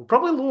scored that goal.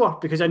 Probably lower,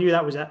 because I knew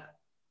that was it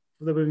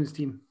for the women's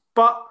team.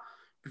 But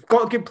we've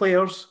got good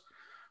players.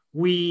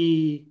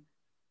 We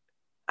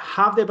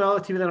have the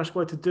ability within our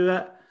squad to do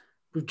it.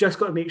 We've just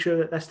got to make sure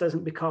that this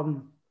doesn't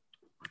become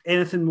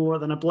anything more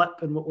than a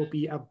blip in what will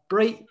be a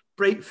bright,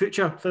 bright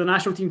future for the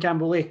national team,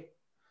 Campbell.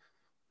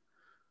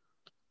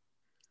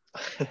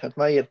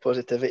 Admire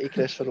positivity,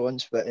 Chris, for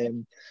once. But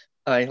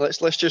aye,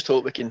 let's just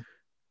hope we can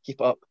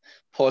keep up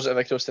positive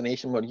across the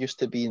nation. We're used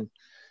to being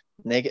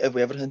negative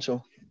with everything,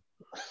 so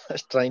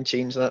let's try and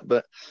change that.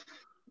 But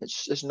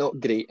it's not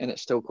great, and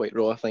it's still quite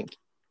raw, I think,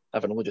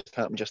 having only just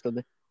happened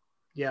yesterday.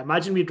 Yeah,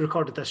 imagine we'd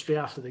recorded this straight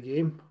after the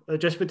game. It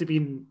just would have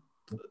been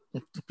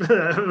it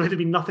would have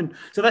been nothing.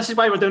 So this is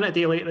why we're doing it a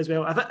day later as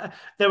well. I think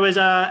there was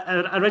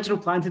an original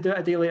plan to do it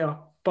a day later,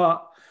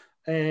 but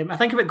I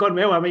think if it had gone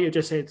well, I might have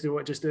just said,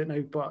 just do it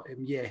now. But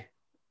yeah,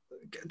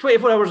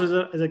 24 hours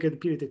is a good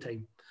period of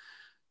time.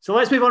 So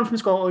let's move on from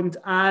Scotland.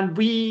 And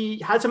we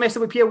had some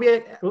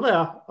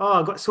SWPL.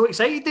 I got so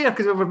excited there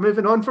because we were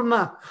moving on from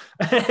that.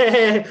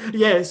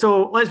 Yeah,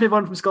 so let's move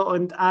on from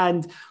Scotland.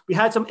 And we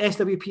had some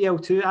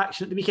SWPL2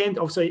 action at the weekend.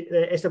 Obviously,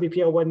 the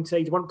SWPL1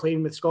 side weren't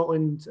playing with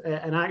Scotland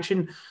in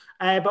action.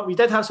 But we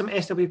did have some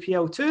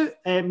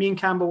SWPL2. Me and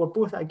Campbell were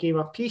both at a game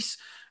apiece.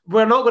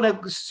 We're not going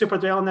to super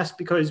dwell on this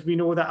because we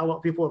know that a lot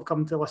of people have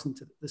come to listen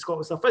to the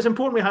Scotland stuff. But it's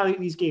important we highlight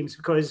these games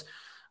because,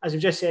 as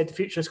we've just said, the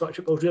future of Scottish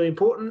football is really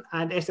important,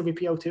 and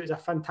SWPL2 is a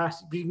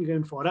fantastic breeding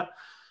ground for it.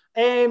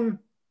 I'm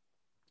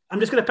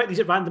just going to pick these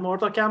at random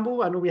order,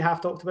 Campbell. I know we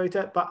have talked about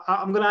it, but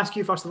I'm going to ask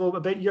you first of all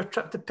about your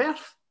trip to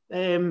Perth.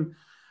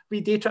 We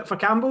day trip for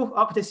Campbell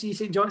up to see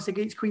St Johnstone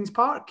against Queen's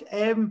Park.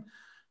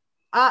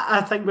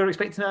 I think we're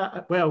expecting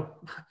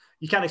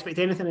you can't expect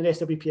anything in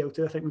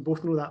SWPL2. I think we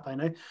both know that by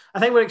now. I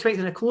think we're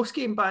expecting a close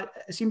game, but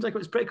it seems like it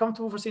was pretty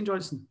comfortable for St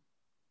Johnstone.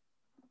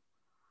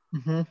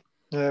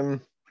 Mm-hmm.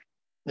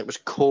 It was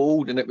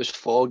cold and it was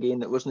foggy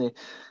and it wasn't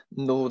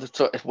the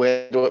sort of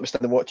weather it was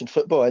standing watching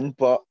football in,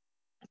 but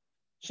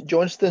St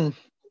Johnstone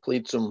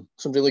played some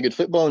really good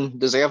football and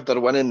deserved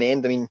their win in the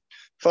end. I mean,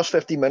 first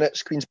 15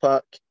 minutes, Queen's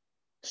Park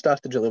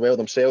started really well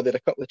themselves. They had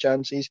a couple of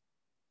chances,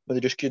 but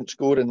they just couldn't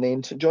score. And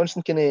then St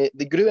Johnstone they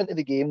grew into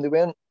the game. They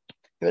weren't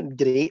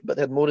great, but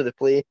they had more of the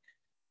play.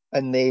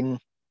 And then,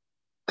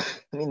 I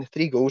mean, the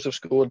 3 goals they've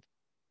scored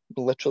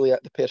literally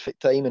at the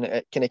perfect time, and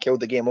it kind of killed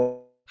the game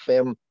off.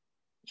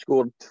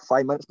 Scored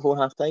 5 minutes before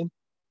half time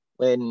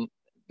when it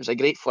was a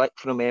great flick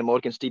from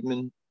Morgan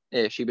Steedman.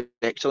 She was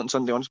excellent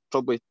Sunday on,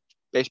 probably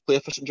best player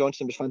for St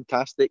Johnstone, was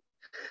fantastic.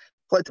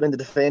 Flicked around the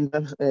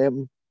defender,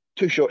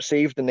 2 shots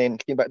saved, and then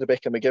came back to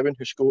Rebecca McGowan,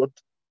 who scored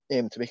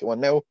to make it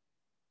 1-0.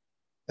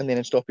 And then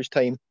in stoppage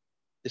time,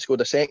 they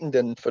scored a second.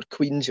 And for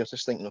Queens, you're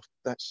just thinking,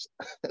 that's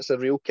a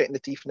real kick in the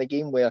teeth in a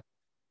game where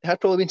they had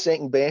probably been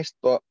second best,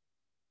 but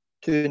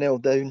 2-0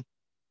 down,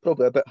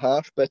 probably a bit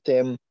harsh. But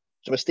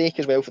it's a mistake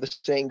as well for the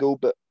second goal,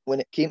 but when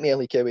it came to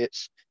Ellie Cowie,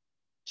 it's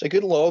a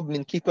good lob. I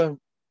mean, keeper,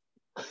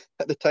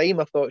 at the time,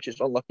 I thought she was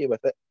unlucky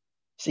with it.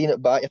 Seeing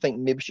it back, I think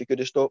maybe she could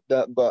have stopped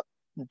that, but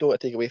don't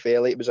want to take away from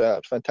Ellie. It was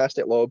a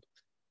fantastic lob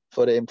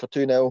for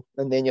 2-0.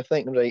 And then you're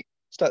thinking, right,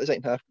 start the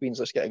second half, Queens,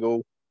 let's get a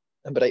goal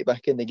and be right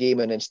back in the game.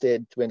 And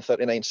instead, when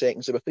 39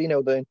 seconds, they were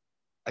 3-0 down.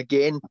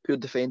 Again, poor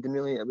defending,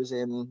 really. It was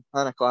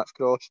Hannah Clark's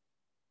cross.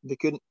 They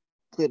couldn't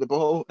clear the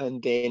ball,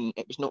 and then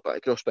it was knocked back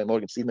across by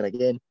Morgan Steedman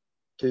again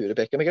to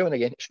Rebecca McGowan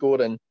again to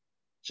score. And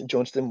St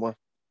Johnstone were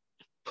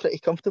pretty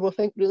comfortable, I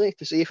think, really,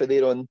 to say for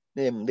there on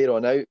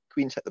out.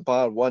 Queens hit the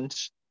bar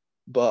once,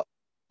 but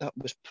that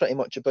was pretty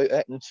much about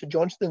it. And St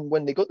Johnstone,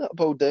 when they got that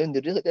ball down,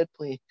 they really did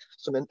play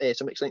some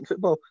exciting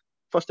football.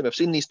 First time I've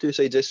seen these two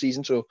sides this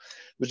season, so it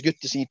was good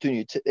to see two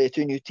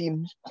new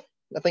teams.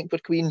 I think for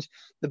Queens,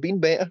 they've been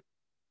better,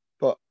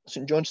 but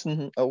St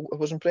Johnstone, I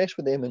was impressed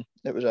with them, and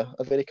it was a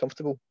very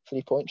comfortable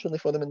 3 points really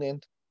for them in the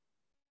end.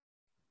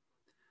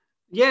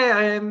 Yeah,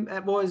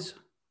 it was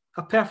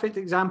a perfect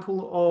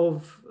example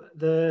of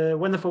the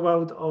wonderful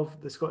world of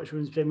the Scottish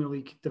Women's Premier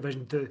League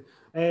Division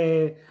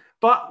 2.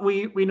 But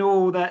we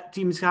know that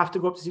teams have to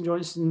go up to St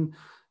Johnstone,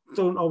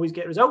 don't always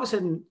get results,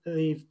 and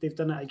they've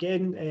done it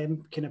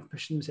again, kind of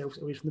pushing themselves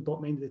away from the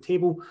bottom end of the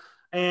table.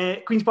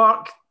 Queen's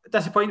Park,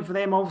 disappointing for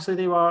them. Obviously,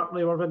 they were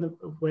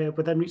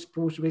within reach of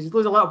promotion bases.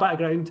 Lose a little bit of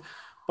ground.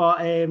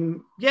 But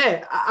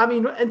yeah, I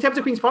mean, in terms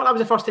of Queen's Park, that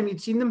was the first time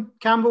you'd seen them,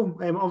 Campbell.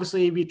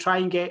 Obviously, we try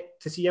and get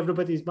to see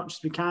everybody as much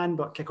as we can,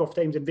 but kick-off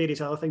times and various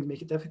other things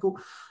make it difficult.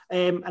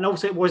 And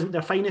obviously, it wasn't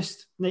their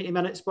finest 90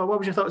 minutes. But what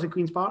was your thoughts on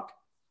Queen's Park?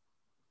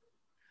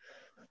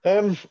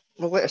 Well,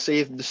 like I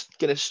say, this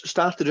kind of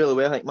started really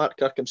well. I think Mark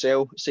Kirk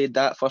himself said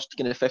that first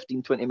kind of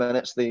 15, 20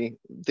 minutes, they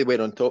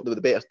were on top. They were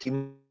the better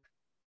team.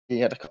 He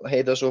had a couple of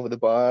headers over the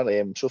bar.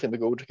 Sophie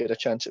McGoldrick had a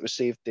chance. It was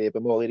saved by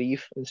Molly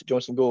Reeve and St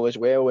Johnstone goal as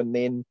well. And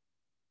then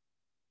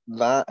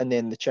that, and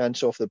then the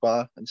chance off the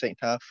bar in the second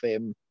half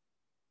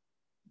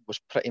was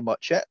pretty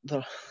much it.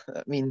 I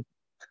mean,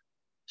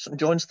 St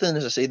Johnstone,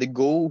 as I say, the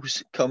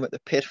goals come at the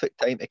perfect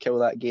time to kill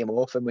that game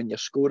off. And when you're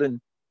scoring,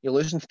 you're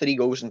losing 3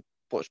 goals in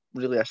what's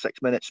really a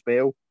 6-minute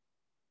spell.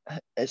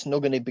 It's not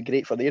going to be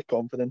great for their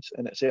confidence,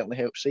 and it certainly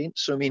helps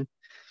Saints. So, I mean,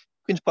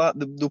 Queen's Park,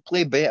 they'll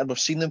play better. We've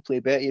seen them play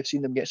better. You've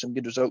seen them get some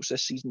good results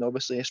this season,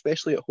 obviously,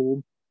 especially at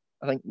home.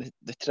 I think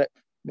the trip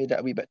made it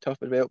a wee bit tough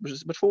as well. It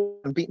was before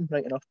beaten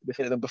right enough to be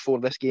fair to them before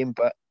this game,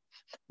 but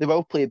they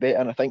will play better,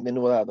 and I think they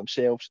know that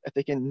themselves. If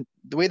they can,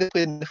 the way they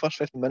played in the first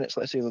 15 minutes,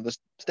 let's say, there's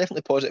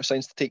definitely positive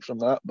signs to take from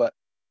that, but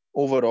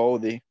overall,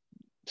 they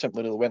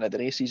simply really went at the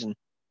races, and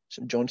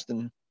St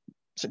Johnstone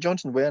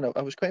were.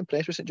 I was quite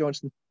impressed with St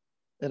Johnstone.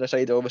 And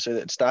aside, obviously, that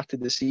had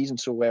started the season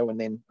so well, and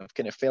then I've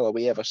kind of fell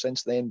away ever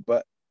since then,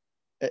 but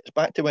it's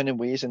back to winning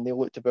ways, and they'll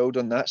look to build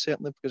on that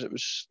certainly, because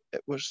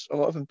it was a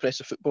lot of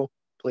impressive football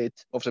played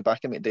off the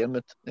back of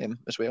McDermott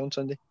as well on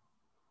Sunday.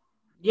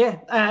 Yeah,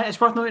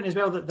 it's worth noting as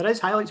well that there is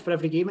highlights for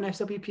every game in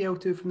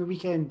SWPL2 from the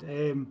weekend.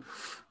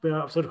 We're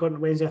obviously recording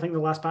on Wednesday. I think the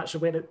last batch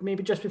went out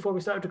maybe just before we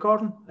started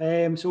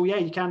recording. So yeah,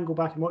 you can go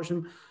back and watch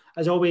them.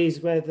 As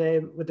always with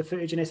the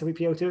footage in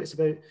SWPL2, it's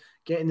about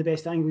getting the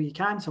best angle you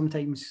can.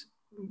 Sometimes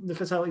the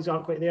facilities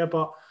aren't quite there,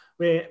 but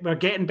we're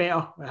getting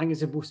better. I think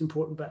it's the most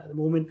important bit at the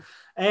moment.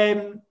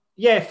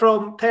 Yeah,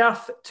 from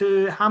Perth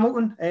to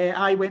Hamilton,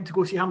 I went to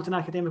go see Hamilton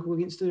Academical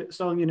against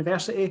Stirling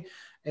University.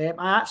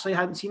 I actually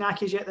hadn't seen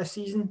Accies yet this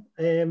season,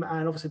 and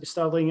obviously with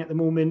Stirling at the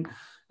moment,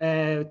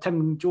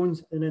 Tim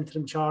Jones in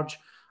interim charge.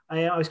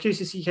 I was curious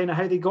to see kind of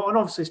how they got on,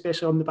 obviously,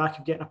 especially on the back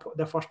of getting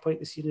their first point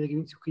this season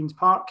against Queen's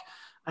Park.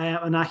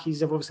 And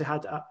Accies have obviously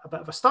had a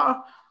bit of a stutter.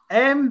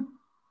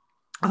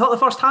 I thought the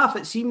first half,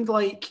 it seemed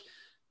like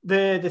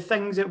the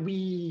things that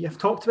we have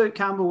talked about,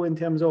 Campbell, in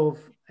terms of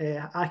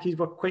Accies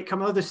were quite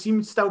coming. They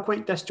seemed still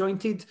quite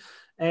disjointed.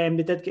 They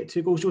did get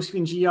 2 goals.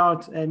 Josephine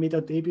Giard made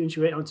her debut and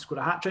she went on to score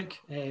a hat-trick.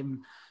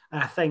 And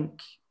I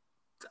think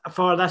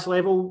for this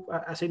level,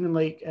 a signing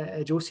like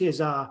Josie is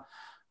a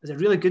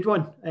really good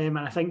one. And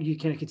I think you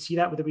kind of could see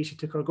that with the way she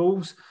took her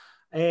goals.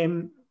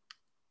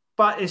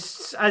 But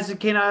it's, as the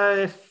kind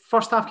of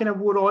first half kind of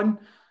wore on,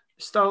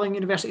 Stirling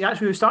University,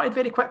 actually, who started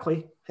very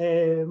quickly,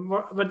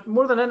 more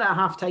than in at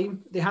half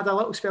time. They had a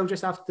little spell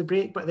just after the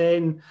break, but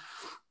then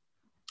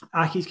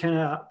Accies kind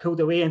of pulled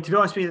away. And to be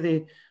honest with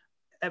you,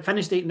 it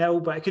finished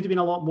 8-0, but it could have been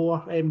a lot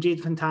more.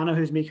 Jade Fontana,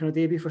 who's making her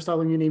debut for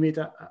Stirling Uni, made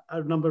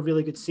a number of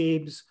really good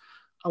saves,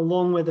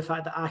 along with the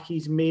fact that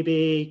Accies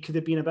maybe could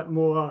have been a bit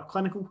more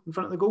clinical in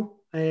front of the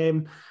goal.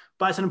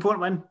 But it's an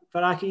important win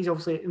for Accies.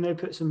 Obviously, it now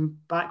puts them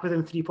back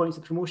within 3 points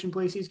of promotion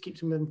places,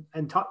 keeps them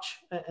in touch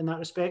in that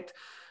respect.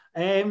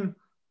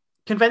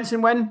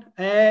 Convincing win.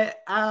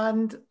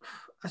 And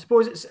I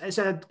suppose it's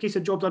a case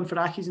of job done for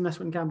Accies in this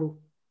one, Campbell.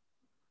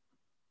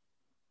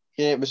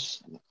 Yeah,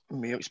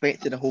 we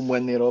expected a home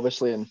win there,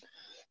 obviously, and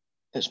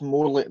it's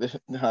more like the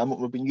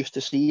Hamilton we've been used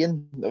to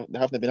seeing. They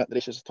haven't been at the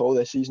races at all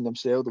this season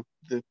themselves,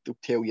 they'll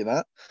tell you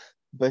that.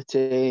 But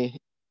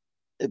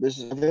it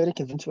was a very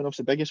convincing one.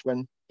 Obviously, the biggest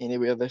win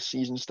anywhere this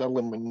season.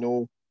 Stirling, we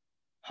know,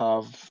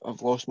 have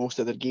lost most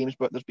of their games,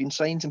 but there's been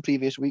signs in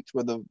previous weeks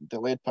where they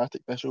led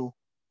Partick Thistle.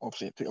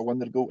 Obviously, it took a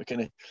wonder goal to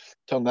kind of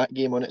turn that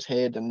game on its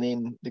head, and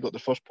then they got their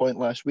first point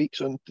last week.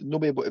 So they'll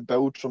be able to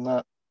build from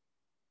that.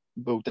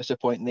 Will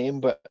disappoint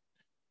them, but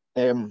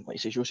like I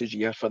say, Josie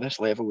Giard for this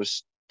level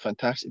was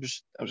fantastic.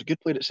 I was a good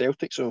player at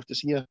Celtic, so to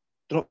see her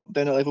drop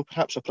down a level,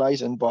 perhaps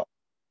surprising, but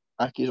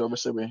Accies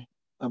obviously with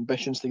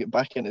ambitions to get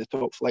back into the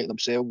top flight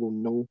themselves will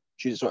know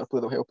she's the sort of player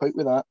that'll help out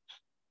with that.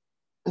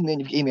 And then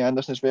you've got Amy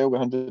Anderson as well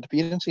with 100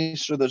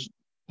 appearances, so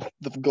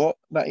they've got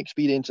that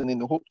experience, and then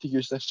they hope to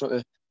use this sort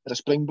of as a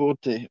springboard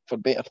for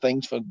better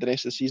things for the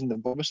rest of the season. They've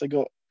obviously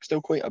got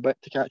still quite a bit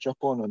to catch up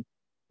on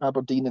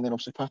Aberdeen, and then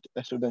obviously Partick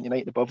Thistle and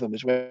United above them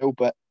as well.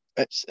 But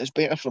it's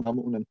better from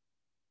Hamilton, and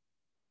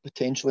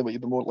potentially what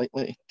you'll be more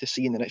likely to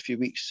see in the next few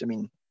weeks. I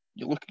mean,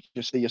 you look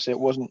at yourself, it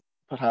wasn't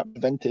perhaps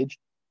vintage.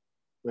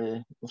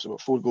 Also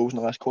got 4 goals in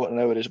the last quarter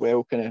hour as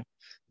well, kind of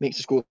makes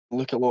the score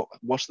look a lot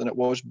worse than it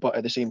was. But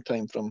at the same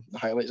time, from the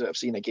highlights that I've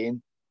seen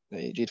again,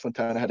 Jade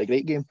Fontana had a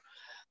great game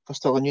for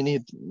Stirling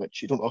Uni,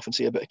 which you don't often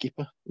see about a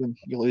keeper when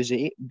you lose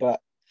 8. But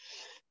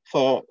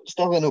for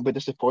Stirling, they'll be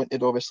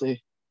disappointed,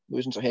 obviously,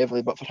 losing so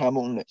heavily. But for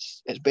Hamilton,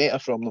 it's better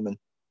from them, and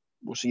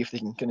we'll see if they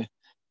can kind of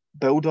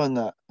build on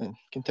that and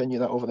continue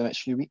that over the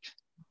next few weeks.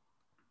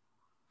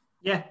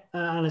 Yeah,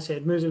 and I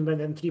said, moves them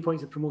within 3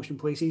 points of promotion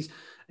places,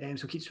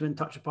 so keeps them in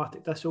touch with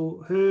Partick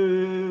Thistle,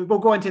 who we'll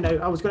go into now.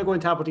 I was going to go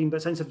into Aberdeen,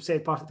 but since I've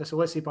said Partick Thistle,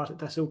 let's say Partick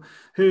Thistle,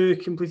 who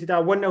completed a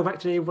 1-0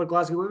 victory over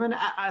Glasgow Women.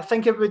 I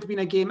think it would have been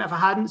a game, if I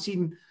hadn't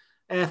seen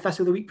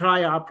Thistle the week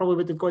prior, I probably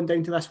would have gone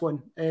down to this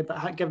one.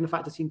 But given the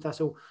fact I've seen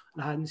Thistle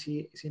and I hadn't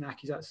seen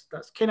Accies,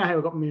 that's kind of how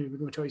I got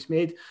my choice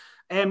made.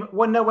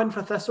 1-0 win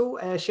for Thistle.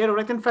 Cheryl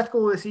Rigdon, 5th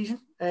goal of the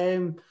season.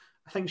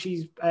 I think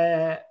she's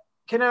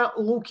kind of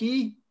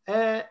low-key,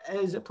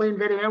 is playing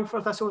very well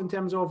for Thistle in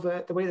terms of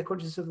the way the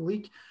coaches of the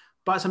league.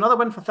 But it's another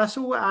win for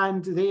Thistle,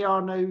 and they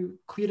are now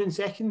clear in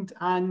second,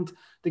 and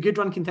the good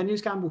run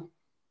continues, Campbell.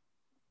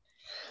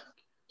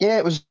 Yeah,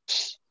 it was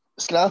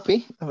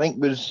scrappy, I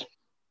think was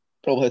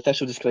probably how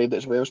Thistle described it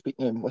as well,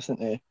 listening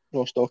to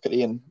Ross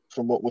Docherty, and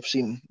from what we've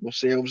seen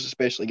ourselves,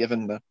 especially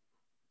given the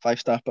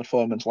 5-star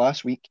performance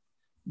last week.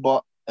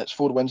 But it's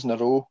 4 wins in a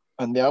row,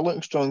 and they are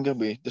looking stronger.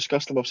 We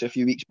discussed them obviously a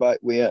few weeks back,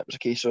 where it was a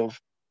case of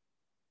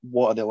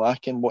what are they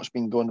lacking, what's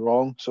been going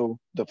wrong. So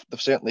they've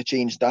certainly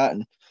changed that,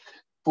 and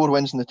 4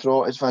 wins in the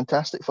trot is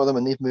fantastic for them,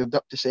 and they've moved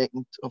up to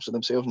second. Obviously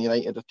themselves and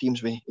United are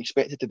teams we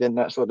expected to be in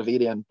that sort of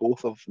area, and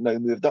both have now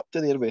moved up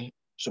to there with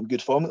some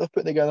good form that they've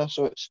put together.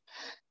 So it's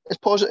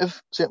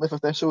positive, certainly for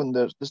Thistle, and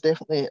there's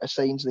definitely a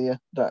signs there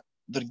that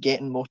they're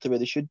getting more to where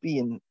they should be.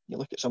 And you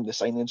look at some of the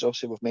signings,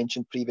 obviously we've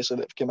mentioned previously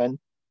that have come in,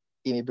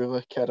 Amy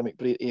Brewer, Cara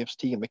McBrady,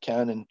 Tegan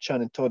McCann and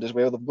Shannon Todd as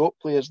well. They've got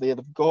players there,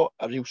 they've got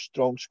a real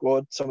strong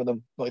squad, some of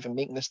them not even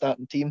making the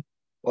starting team,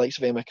 the likes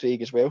of Emma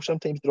Craig as well,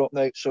 sometimes dropping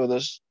out. So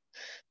there's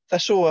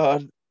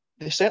Thistle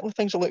there's certainly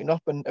things are looking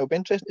up, and it'll be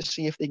interesting to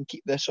see if they can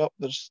keep this up.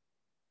 There's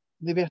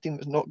maybe a team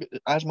that's not got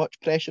as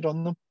much pressure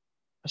on them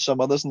as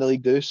some others in the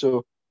league do,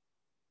 so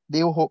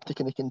they'll hope to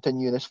kind of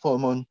continue this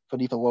form on for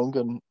even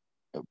longer and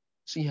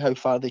see how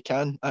far they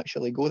can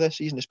actually go this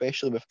season,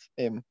 especially with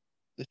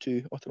the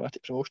 2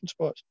 automatic promotion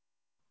spots.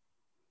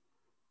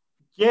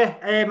 Yeah,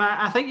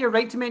 I think you're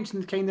right to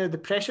mention kind of the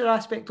pressure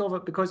aspect of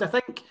it, because I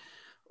think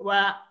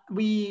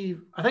we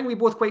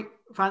both quite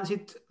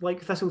fancied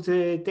like Thistle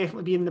to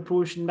definitely be in the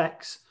promotion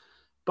mix.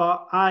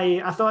 But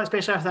I thought,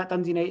 especially after that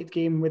Dundee United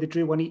game where they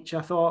drew 1 each,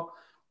 I thought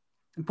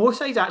both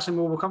sides actually,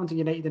 we'll come to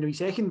United in a wee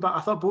second, but I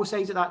thought both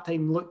sides at that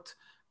time looked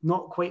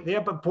not quite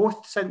there. But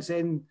both since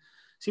then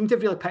seem to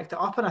have really picked it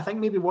up, and I think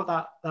maybe what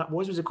that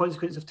was a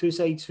consequence of 2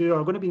 sides who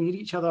are going to be near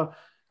each other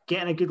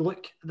getting a good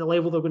look at the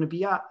level they're going to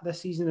be at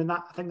this season, and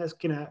that I think that's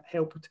going to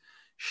help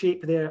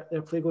shape their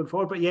play going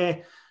forward. But yeah,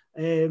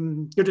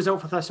 good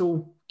result for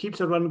Thistle, keeps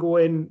the run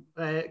going,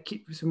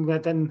 keeps them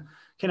within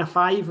kind of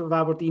 5 of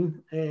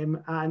Aberdeen,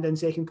 and in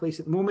second place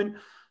at the moment.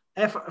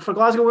 For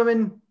Glasgow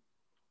Women,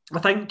 I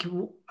think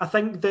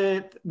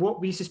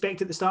what we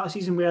suspect at the start of the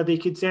season, where they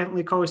could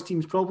certainly cause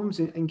teams problems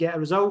and get a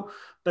result,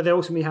 but they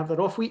also may have their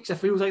off weeks. It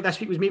feels like this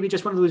week was maybe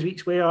just one of those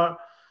weeks where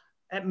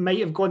it might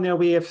have gone their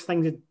way if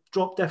things had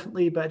dropped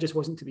differently, but it just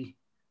wasn't to be.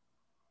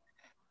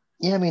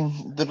 Yeah, I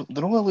mean,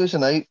 they're only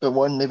losing out by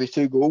 1, maybe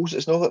 2 goals.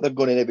 It's not that they're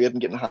going anywhere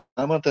and getting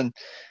hammered, and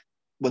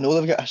we know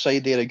they've got a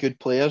side there of good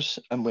players,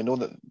 and we know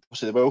that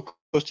obviously they will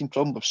cause teams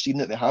problems. We've seen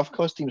that they have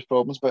caused teams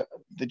problems, but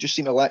they just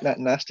seem to lack that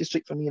nasty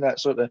streak for me, that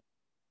sort of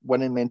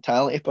winning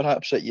mentality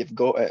perhaps that you've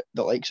got at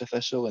the likes of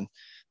Thistle and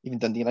even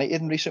Dundee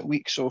United in recent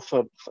weeks. So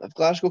if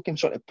Glasgow can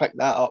sort of pick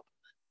that up,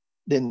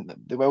 then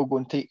they will go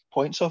and take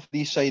points off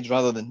these sides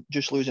rather than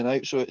just losing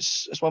out. So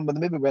it's one where they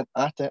maybe went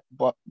at it,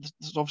 but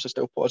there's obviously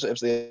still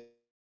positives there.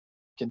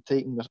 Can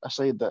take a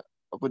side that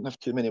I wouldn't have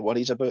too many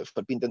worries about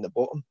for being down the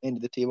bottom end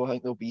of the table. I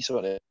think they'll be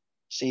sort of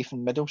safe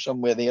in middle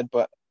somewhere there,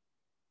 but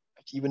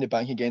you wouldn't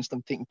bank against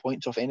them taking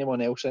points off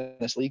anyone else in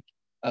this league,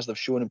 as they've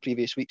shown in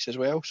previous weeks as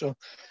well. So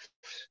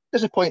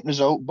disappointing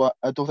result, but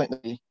I don't think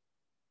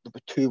they'll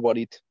be too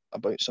worried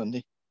about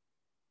Sunday.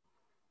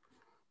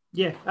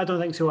 Yeah, I don't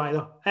think so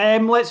either.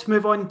 Let's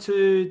move on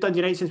to Dundee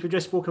United, since we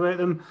just spoke about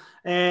them.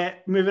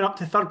 Moving up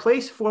to 3rd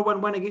place,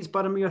 4-1 win against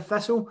Boroughmuir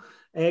Thistle.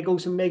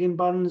 Goals from Megan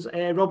Burns,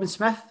 Robin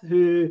Smith,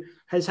 who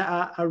has hit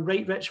a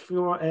right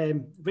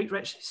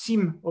rich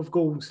seam of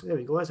goals. There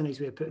we go, that's a nice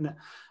way of putting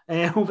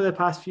it. Over the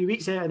past few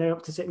weeks, and now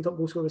up to second top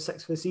goal scorer with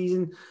 6 for the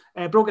season.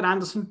 Brogan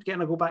Anderson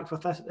getting a goal back for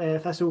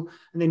Thistle,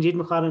 and then Jade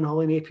McLaren and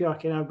Holly Napier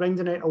kind of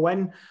rounding out a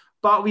win.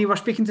 But we were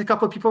speaking to a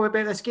couple of people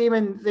about this game,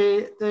 and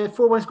the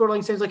 4-1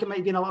 scoreline sounds like it might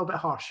have been a little bit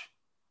harsh.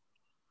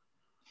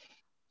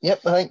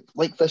 Yep, I think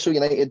like Thistle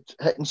United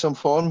hitting some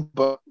form,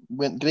 but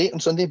went great on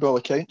Sunday by all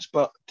accounts.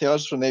 But to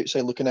us from the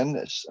outside looking in,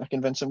 it's a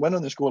convincing win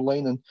on the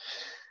scoreline, and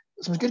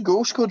some good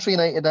goals scored for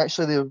United.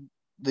 Actually,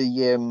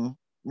 the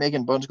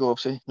Megan Burns goal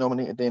obviously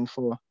nominated then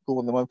for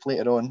goal of the month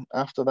later on.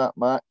 After that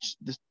match,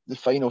 the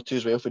final two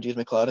as well for James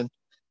McLaren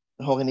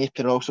and Holly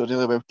Napier are also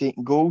really well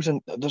taking goals,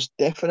 and there's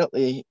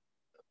definitely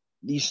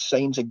these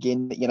signs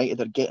again that United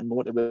are getting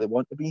more to where they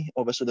want to be.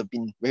 Obviously, they've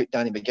been without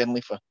Danny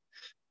McGinley for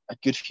a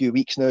good few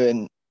weeks now,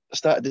 and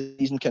started the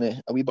season kind of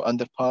a wee bit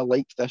under par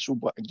like Thistle,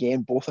 but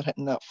again, both are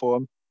hitting that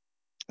form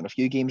and a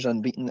few games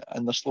unbeaten,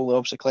 and they're slowly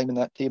obviously climbing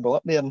that table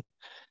up there. And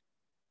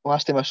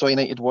last time I saw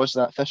United was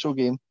that Thistle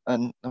game,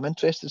 and I'm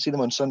interested to see them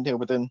on Sunday. I'll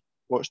be down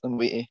watching them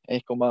away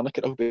to Kilmarnock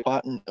at Rugby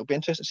Park, and it'll be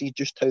interesting to see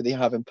just how they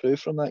have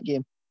improved from that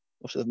game.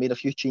 Obviously, they've made a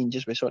few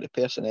changes with sort of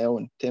personnel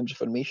in terms of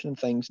formation and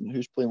things, and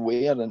who's playing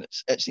where, and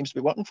it seems to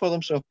be working for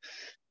them. So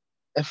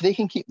if they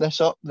can keep this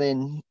up,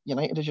 then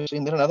United, as you're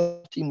saying, they're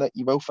another team that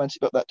you will fancy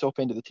about that top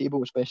end of the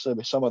table, especially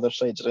with some other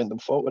sides around them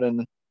faltering.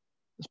 And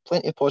there's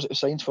plenty of positive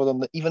signs for them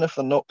that even if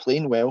they're not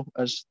playing well,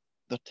 as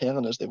they're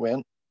telling us they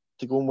weren't,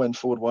 to go and win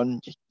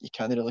 4-1, you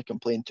can't really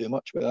complain too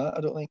much with that,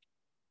 I don't think.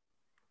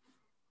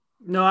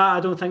 No,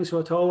 I don't think so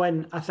at all.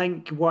 And I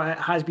think what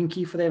has been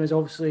key for them is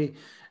obviously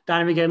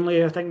Danny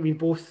McGinley. I think we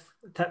both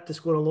tipped to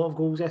score a lot of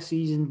goals this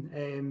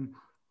season,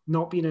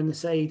 not being in the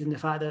side, and the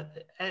fact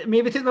that it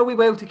maybe took them a wee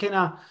while to kind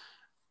of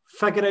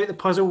figure out the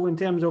puzzle in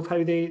terms of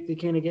how they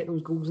kind of get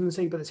those goals in the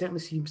side, but it certainly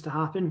seems to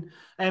happen.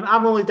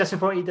 I'm only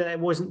disappointed that it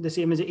wasn't the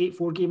same as the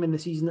 8-4 game in the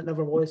season that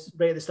never was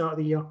right at the start of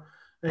the year.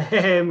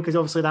 Because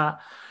obviously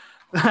that,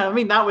 I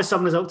mean, that was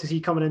some result to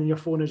see coming in your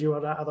phone as you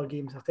were at other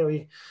games, I tell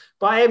you.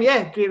 But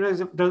yeah, great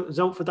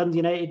result for Dundee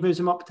United, moves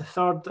them up to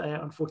third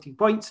on 14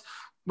 points,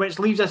 which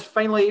leaves us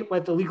finally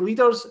with the league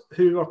leaders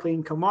who are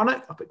playing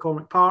Kilmarnock up at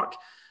Cormack Park.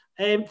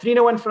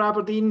 3-0 win for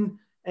Aberdeen.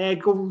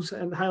 Goals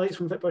and highlights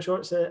from Football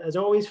Shorts as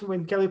always from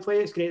when Kelly play.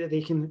 It's great that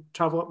they can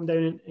travel up and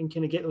down and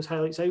kind of get those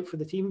highlights out for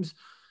the teams.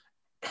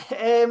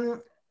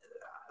 Come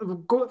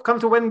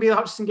to win, Bailey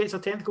Hutchinson gets a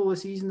 10th goal of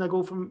the season, a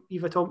goal from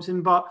Eva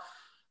Thompson, but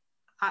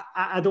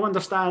I don't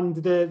understand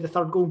the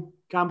third goal.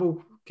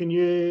 Campbell, can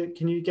you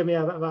give me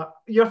a bit of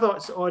your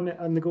thoughts on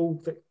the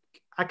goal? That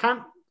I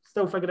can't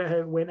still figure out how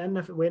it went in,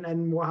 if it went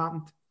in, what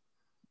happened.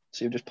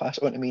 So you just pass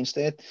it on to me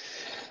instead.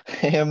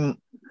 I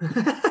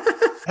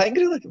think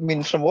really, I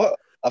mean, from what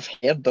I've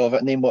heard of it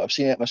and then what I've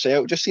seen it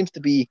myself, it just seems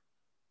to be,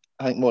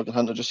 I think Morgan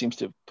Hunter just seems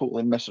to have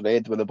totally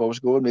misread where the ball's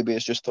going. Maybe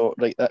it's just thought,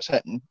 right, that's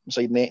hitting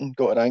inside netting,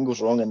 got her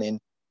angles wrong, and then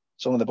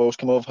some of the balls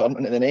come off her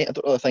into the net. I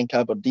don't really think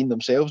Aberdeen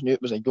themselves knew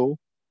it was a goal,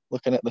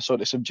 looking at the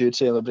sort of subdued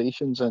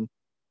celebrations. And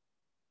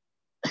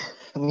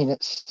I mean,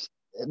 it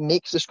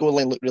makes the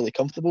scoreline look really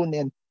comfortable. And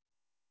then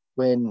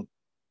when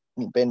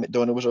Ben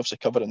McDonald was obviously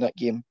covering that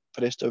game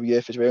for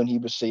SWF as well, and he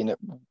was saying it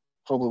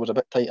probably was a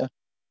bit tighter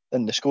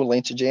than the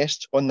scoreline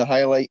suggests. On the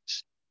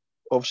highlights,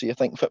 obviously I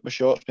think Football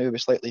Shorts maybe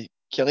slightly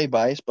Kelly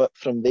biased, but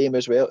from them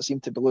as well, it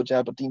seemed to be loads of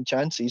Aberdeen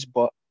chances.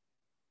 But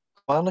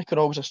Kilmarnock are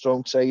always a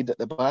strong side at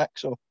the back,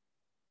 so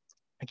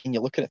again,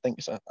 you look at it, think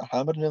it's a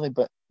hammer really,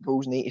 but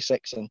goals in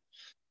 86 and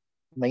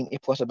 90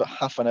 plus about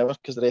half an hour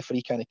because the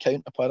referee kind of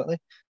count apparently,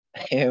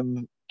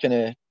 kind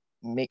of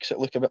makes it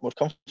look a bit more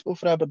comfortable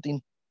for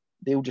Aberdeen.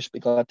 They'll just be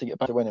glad to get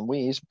back to winning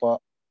ways, but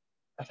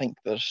I think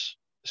there's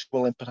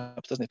scoreline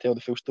perhaps doesn't tell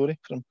the full story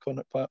from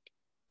Cormack Park.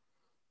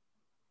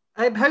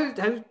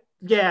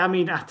 Yeah, I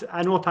mean,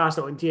 I know I passed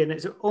it on to you, and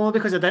it's only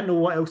because I didn't know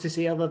what else to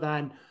say other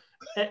than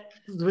it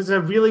was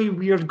a really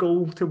weird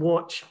goal to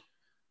watch,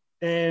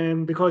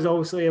 because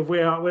obviously of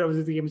where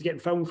the game was getting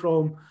filmed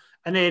from,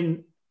 and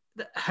then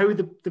how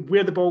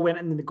where the ball went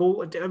in the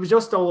goal, it was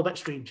just all a bit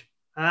strange.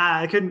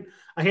 I couldn't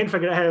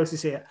figure out how else to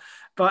say it.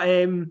 But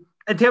in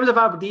terms of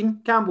Aberdeen,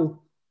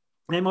 Campbell,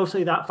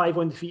 obviously that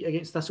 5-1 defeat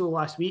against Thistle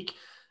last week,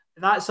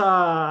 that's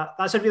a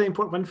really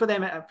important win for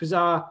them. It was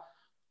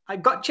I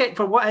got checked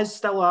for what is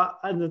still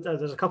and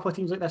there's a couple of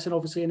teams like this, and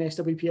obviously in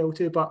SWPL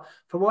too, but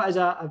for what is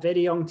a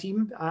very young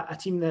team, a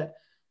team that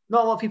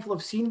not a lot of people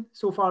have seen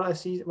so far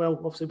this season. Well,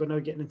 obviously we're now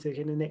getting into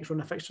the next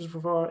round of fixtures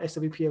for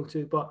SWPL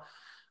too, but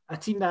a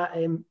team that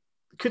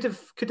could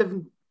have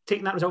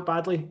taken that result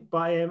badly,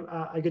 but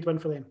a good win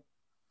for them.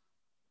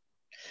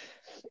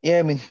 Yeah,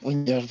 I mean,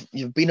 when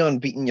you've been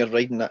unbeaten, you're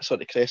riding that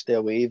sort of crest of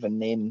a wave,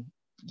 and then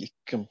you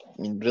come,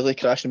 really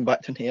crashing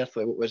back to earth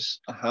with what was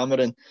a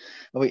hammering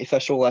away to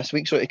Thistle last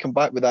week. So to come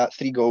back with that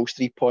 3 goals,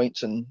 3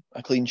 points, and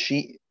a clean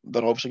sheet,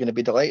 they're obviously going to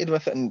be delighted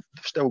with it, and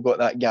they've still got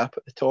that gap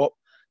at the top.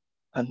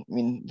 And I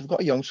mean, they've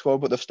got a young squad,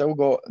 but they've still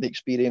got the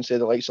experience of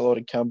the likes of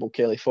Lauren Campbell,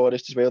 Kelly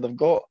Forrest as well. They've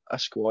got a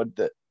squad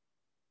that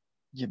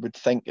you would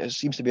think it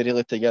seems to be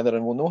really together,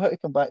 and will know how to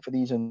come back for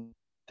these, and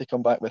to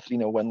come back with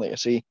 3-0 win, like I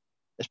say,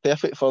 it's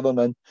perfect for them.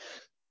 And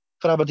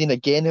for Aberdeen,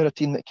 again, they're a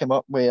team that came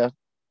up where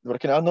they were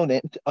kind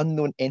of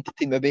unknown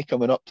entity maybe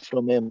coming up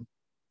from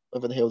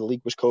whatever the hell the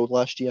league was called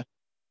last year,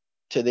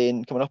 to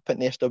then coming up in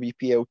the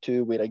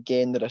SWPL2, where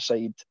again they're a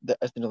side that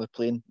isn't really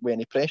playing with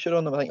any pressure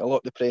on them. I think a lot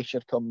of the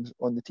pressure comes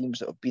on the teams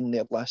that have been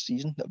there last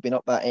season, that have been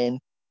up that end,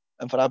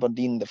 And for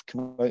Aberdeen, they've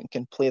come out and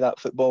can play that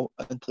football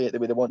and play it the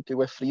way they want to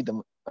with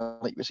freedom.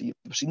 Like we've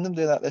seen them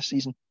do that this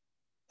season.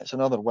 It's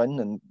another win,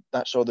 and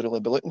that's all they'll really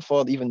be looking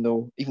for. Even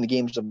the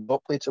games have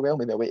not played so well,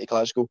 maybe away to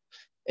Glasgow,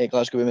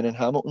 Glasgow Women and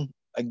Hamilton.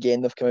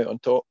 Again, they've come out on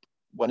top,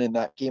 winning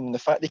that game. And the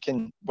fact they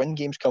can win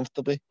games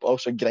comfortably, but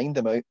also grind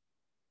them out,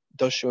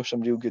 does show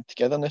some real good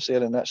togetherness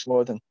there in that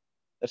squad. And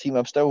the team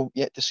I'm still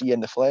yet to see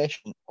in the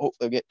flesh, and hope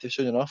they'll get to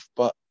soon enough.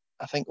 But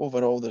I think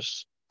overall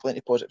there's plenty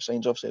of positive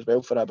signs obviously as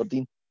well for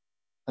Aberdeen,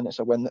 and it's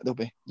a win that they'll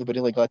be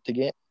really glad to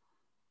get.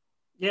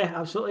 Yeah,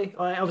 absolutely.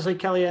 Obviously,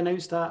 Kelly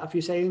announced a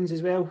few signings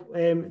as well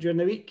during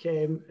the week.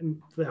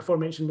 And the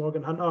aforementioned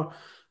Morgan Hunter,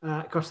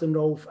 Kirsten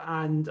Rolfe,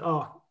 and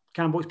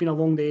Campbell. It's been a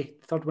long day.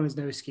 The third one has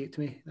now escaped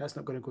me. That's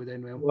not going to go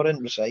down well. Warren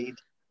Reside.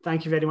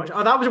 Thank you very much.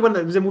 Oh, that was the one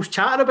that was the most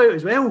chatted about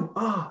as well.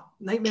 Oh,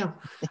 nightmare.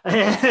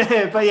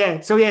 But yeah,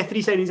 so yeah,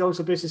 3 signings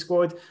also boost the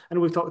squad. I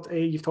know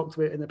you've talked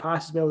about in the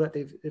past as well that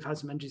they've had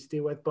some injuries to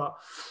deal with. But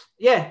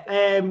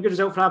yeah, good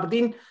result for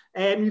Aberdeen.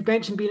 You've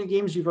mentioned being at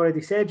games. You've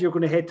already said you're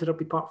going to head to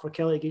Rugby Park for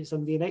Kelly against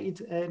Dundee United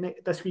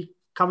this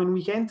coming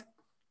weekend.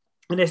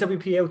 In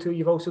SWPL 2,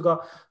 you've also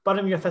got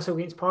Boroughmuir Thistle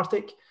against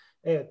Partick.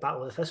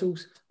 Battle of the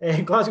Thistles.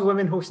 Glasgow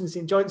Women hosting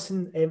St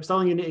Johnstone,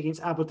 Stirling United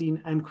against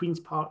Aberdeen, and Queen's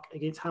Park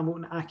against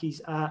Hamilton Accies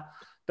at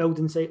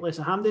building site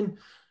Lesser Hampden.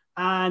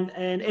 And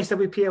in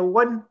SWPL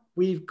 1,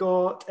 we've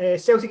got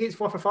Celtic against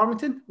Forfar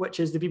Farmington,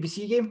 which is the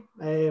BBC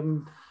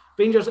game.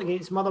 Rangers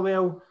against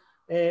Motherwell,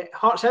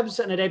 Hearts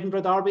Hibs in an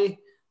Edinburgh derby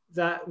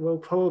that will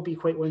probably be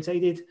quite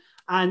one-sided,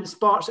 and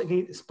Spartans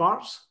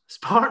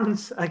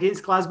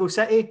against Glasgow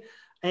City.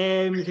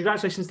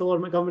 Congratulations to Laura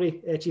Montgomery,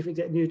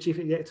 new chief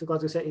executive of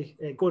Glasgow City.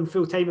 Going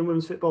full time in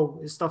women's football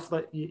is stuff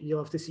that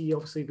you'll have to see.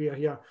 Obviously, we are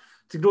here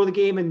to grow the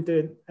game and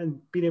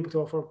being able to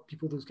offer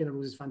people those kind of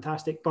roles is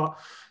fantastic. But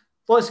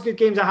lots of good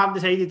games. I haven't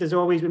decided, as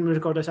always, when we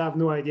record this. I have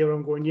no idea where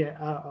I'm going yet.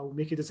 I'll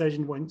make a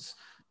decision once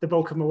the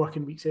bulk of my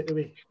working week's out the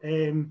way.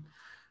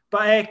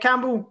 But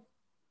Campbell,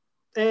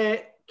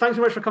 thanks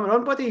so much for coming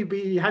on, buddy.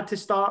 We had to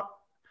start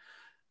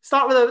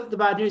with the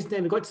bad news, and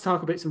then we got to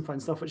talk about some fun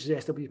stuff, which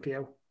is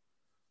SWPL.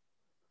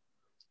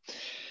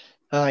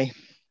 Aye,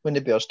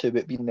 wouldn't be us too,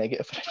 but being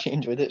negative for a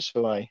change with it.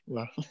 So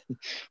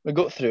we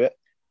got through it.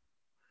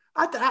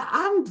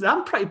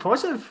 I'm pretty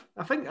positive.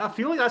 I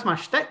feel like that's my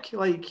shtick.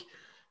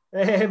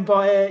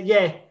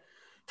 Yeah,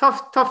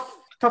 tough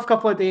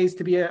couple of days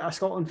to be a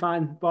Scotland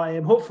fan.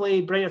 But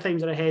hopefully brighter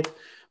times are ahead.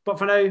 But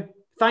for now,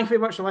 thank you very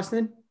much for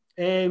listening.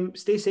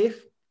 Stay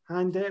safe,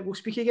 and we'll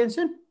speak again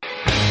soon.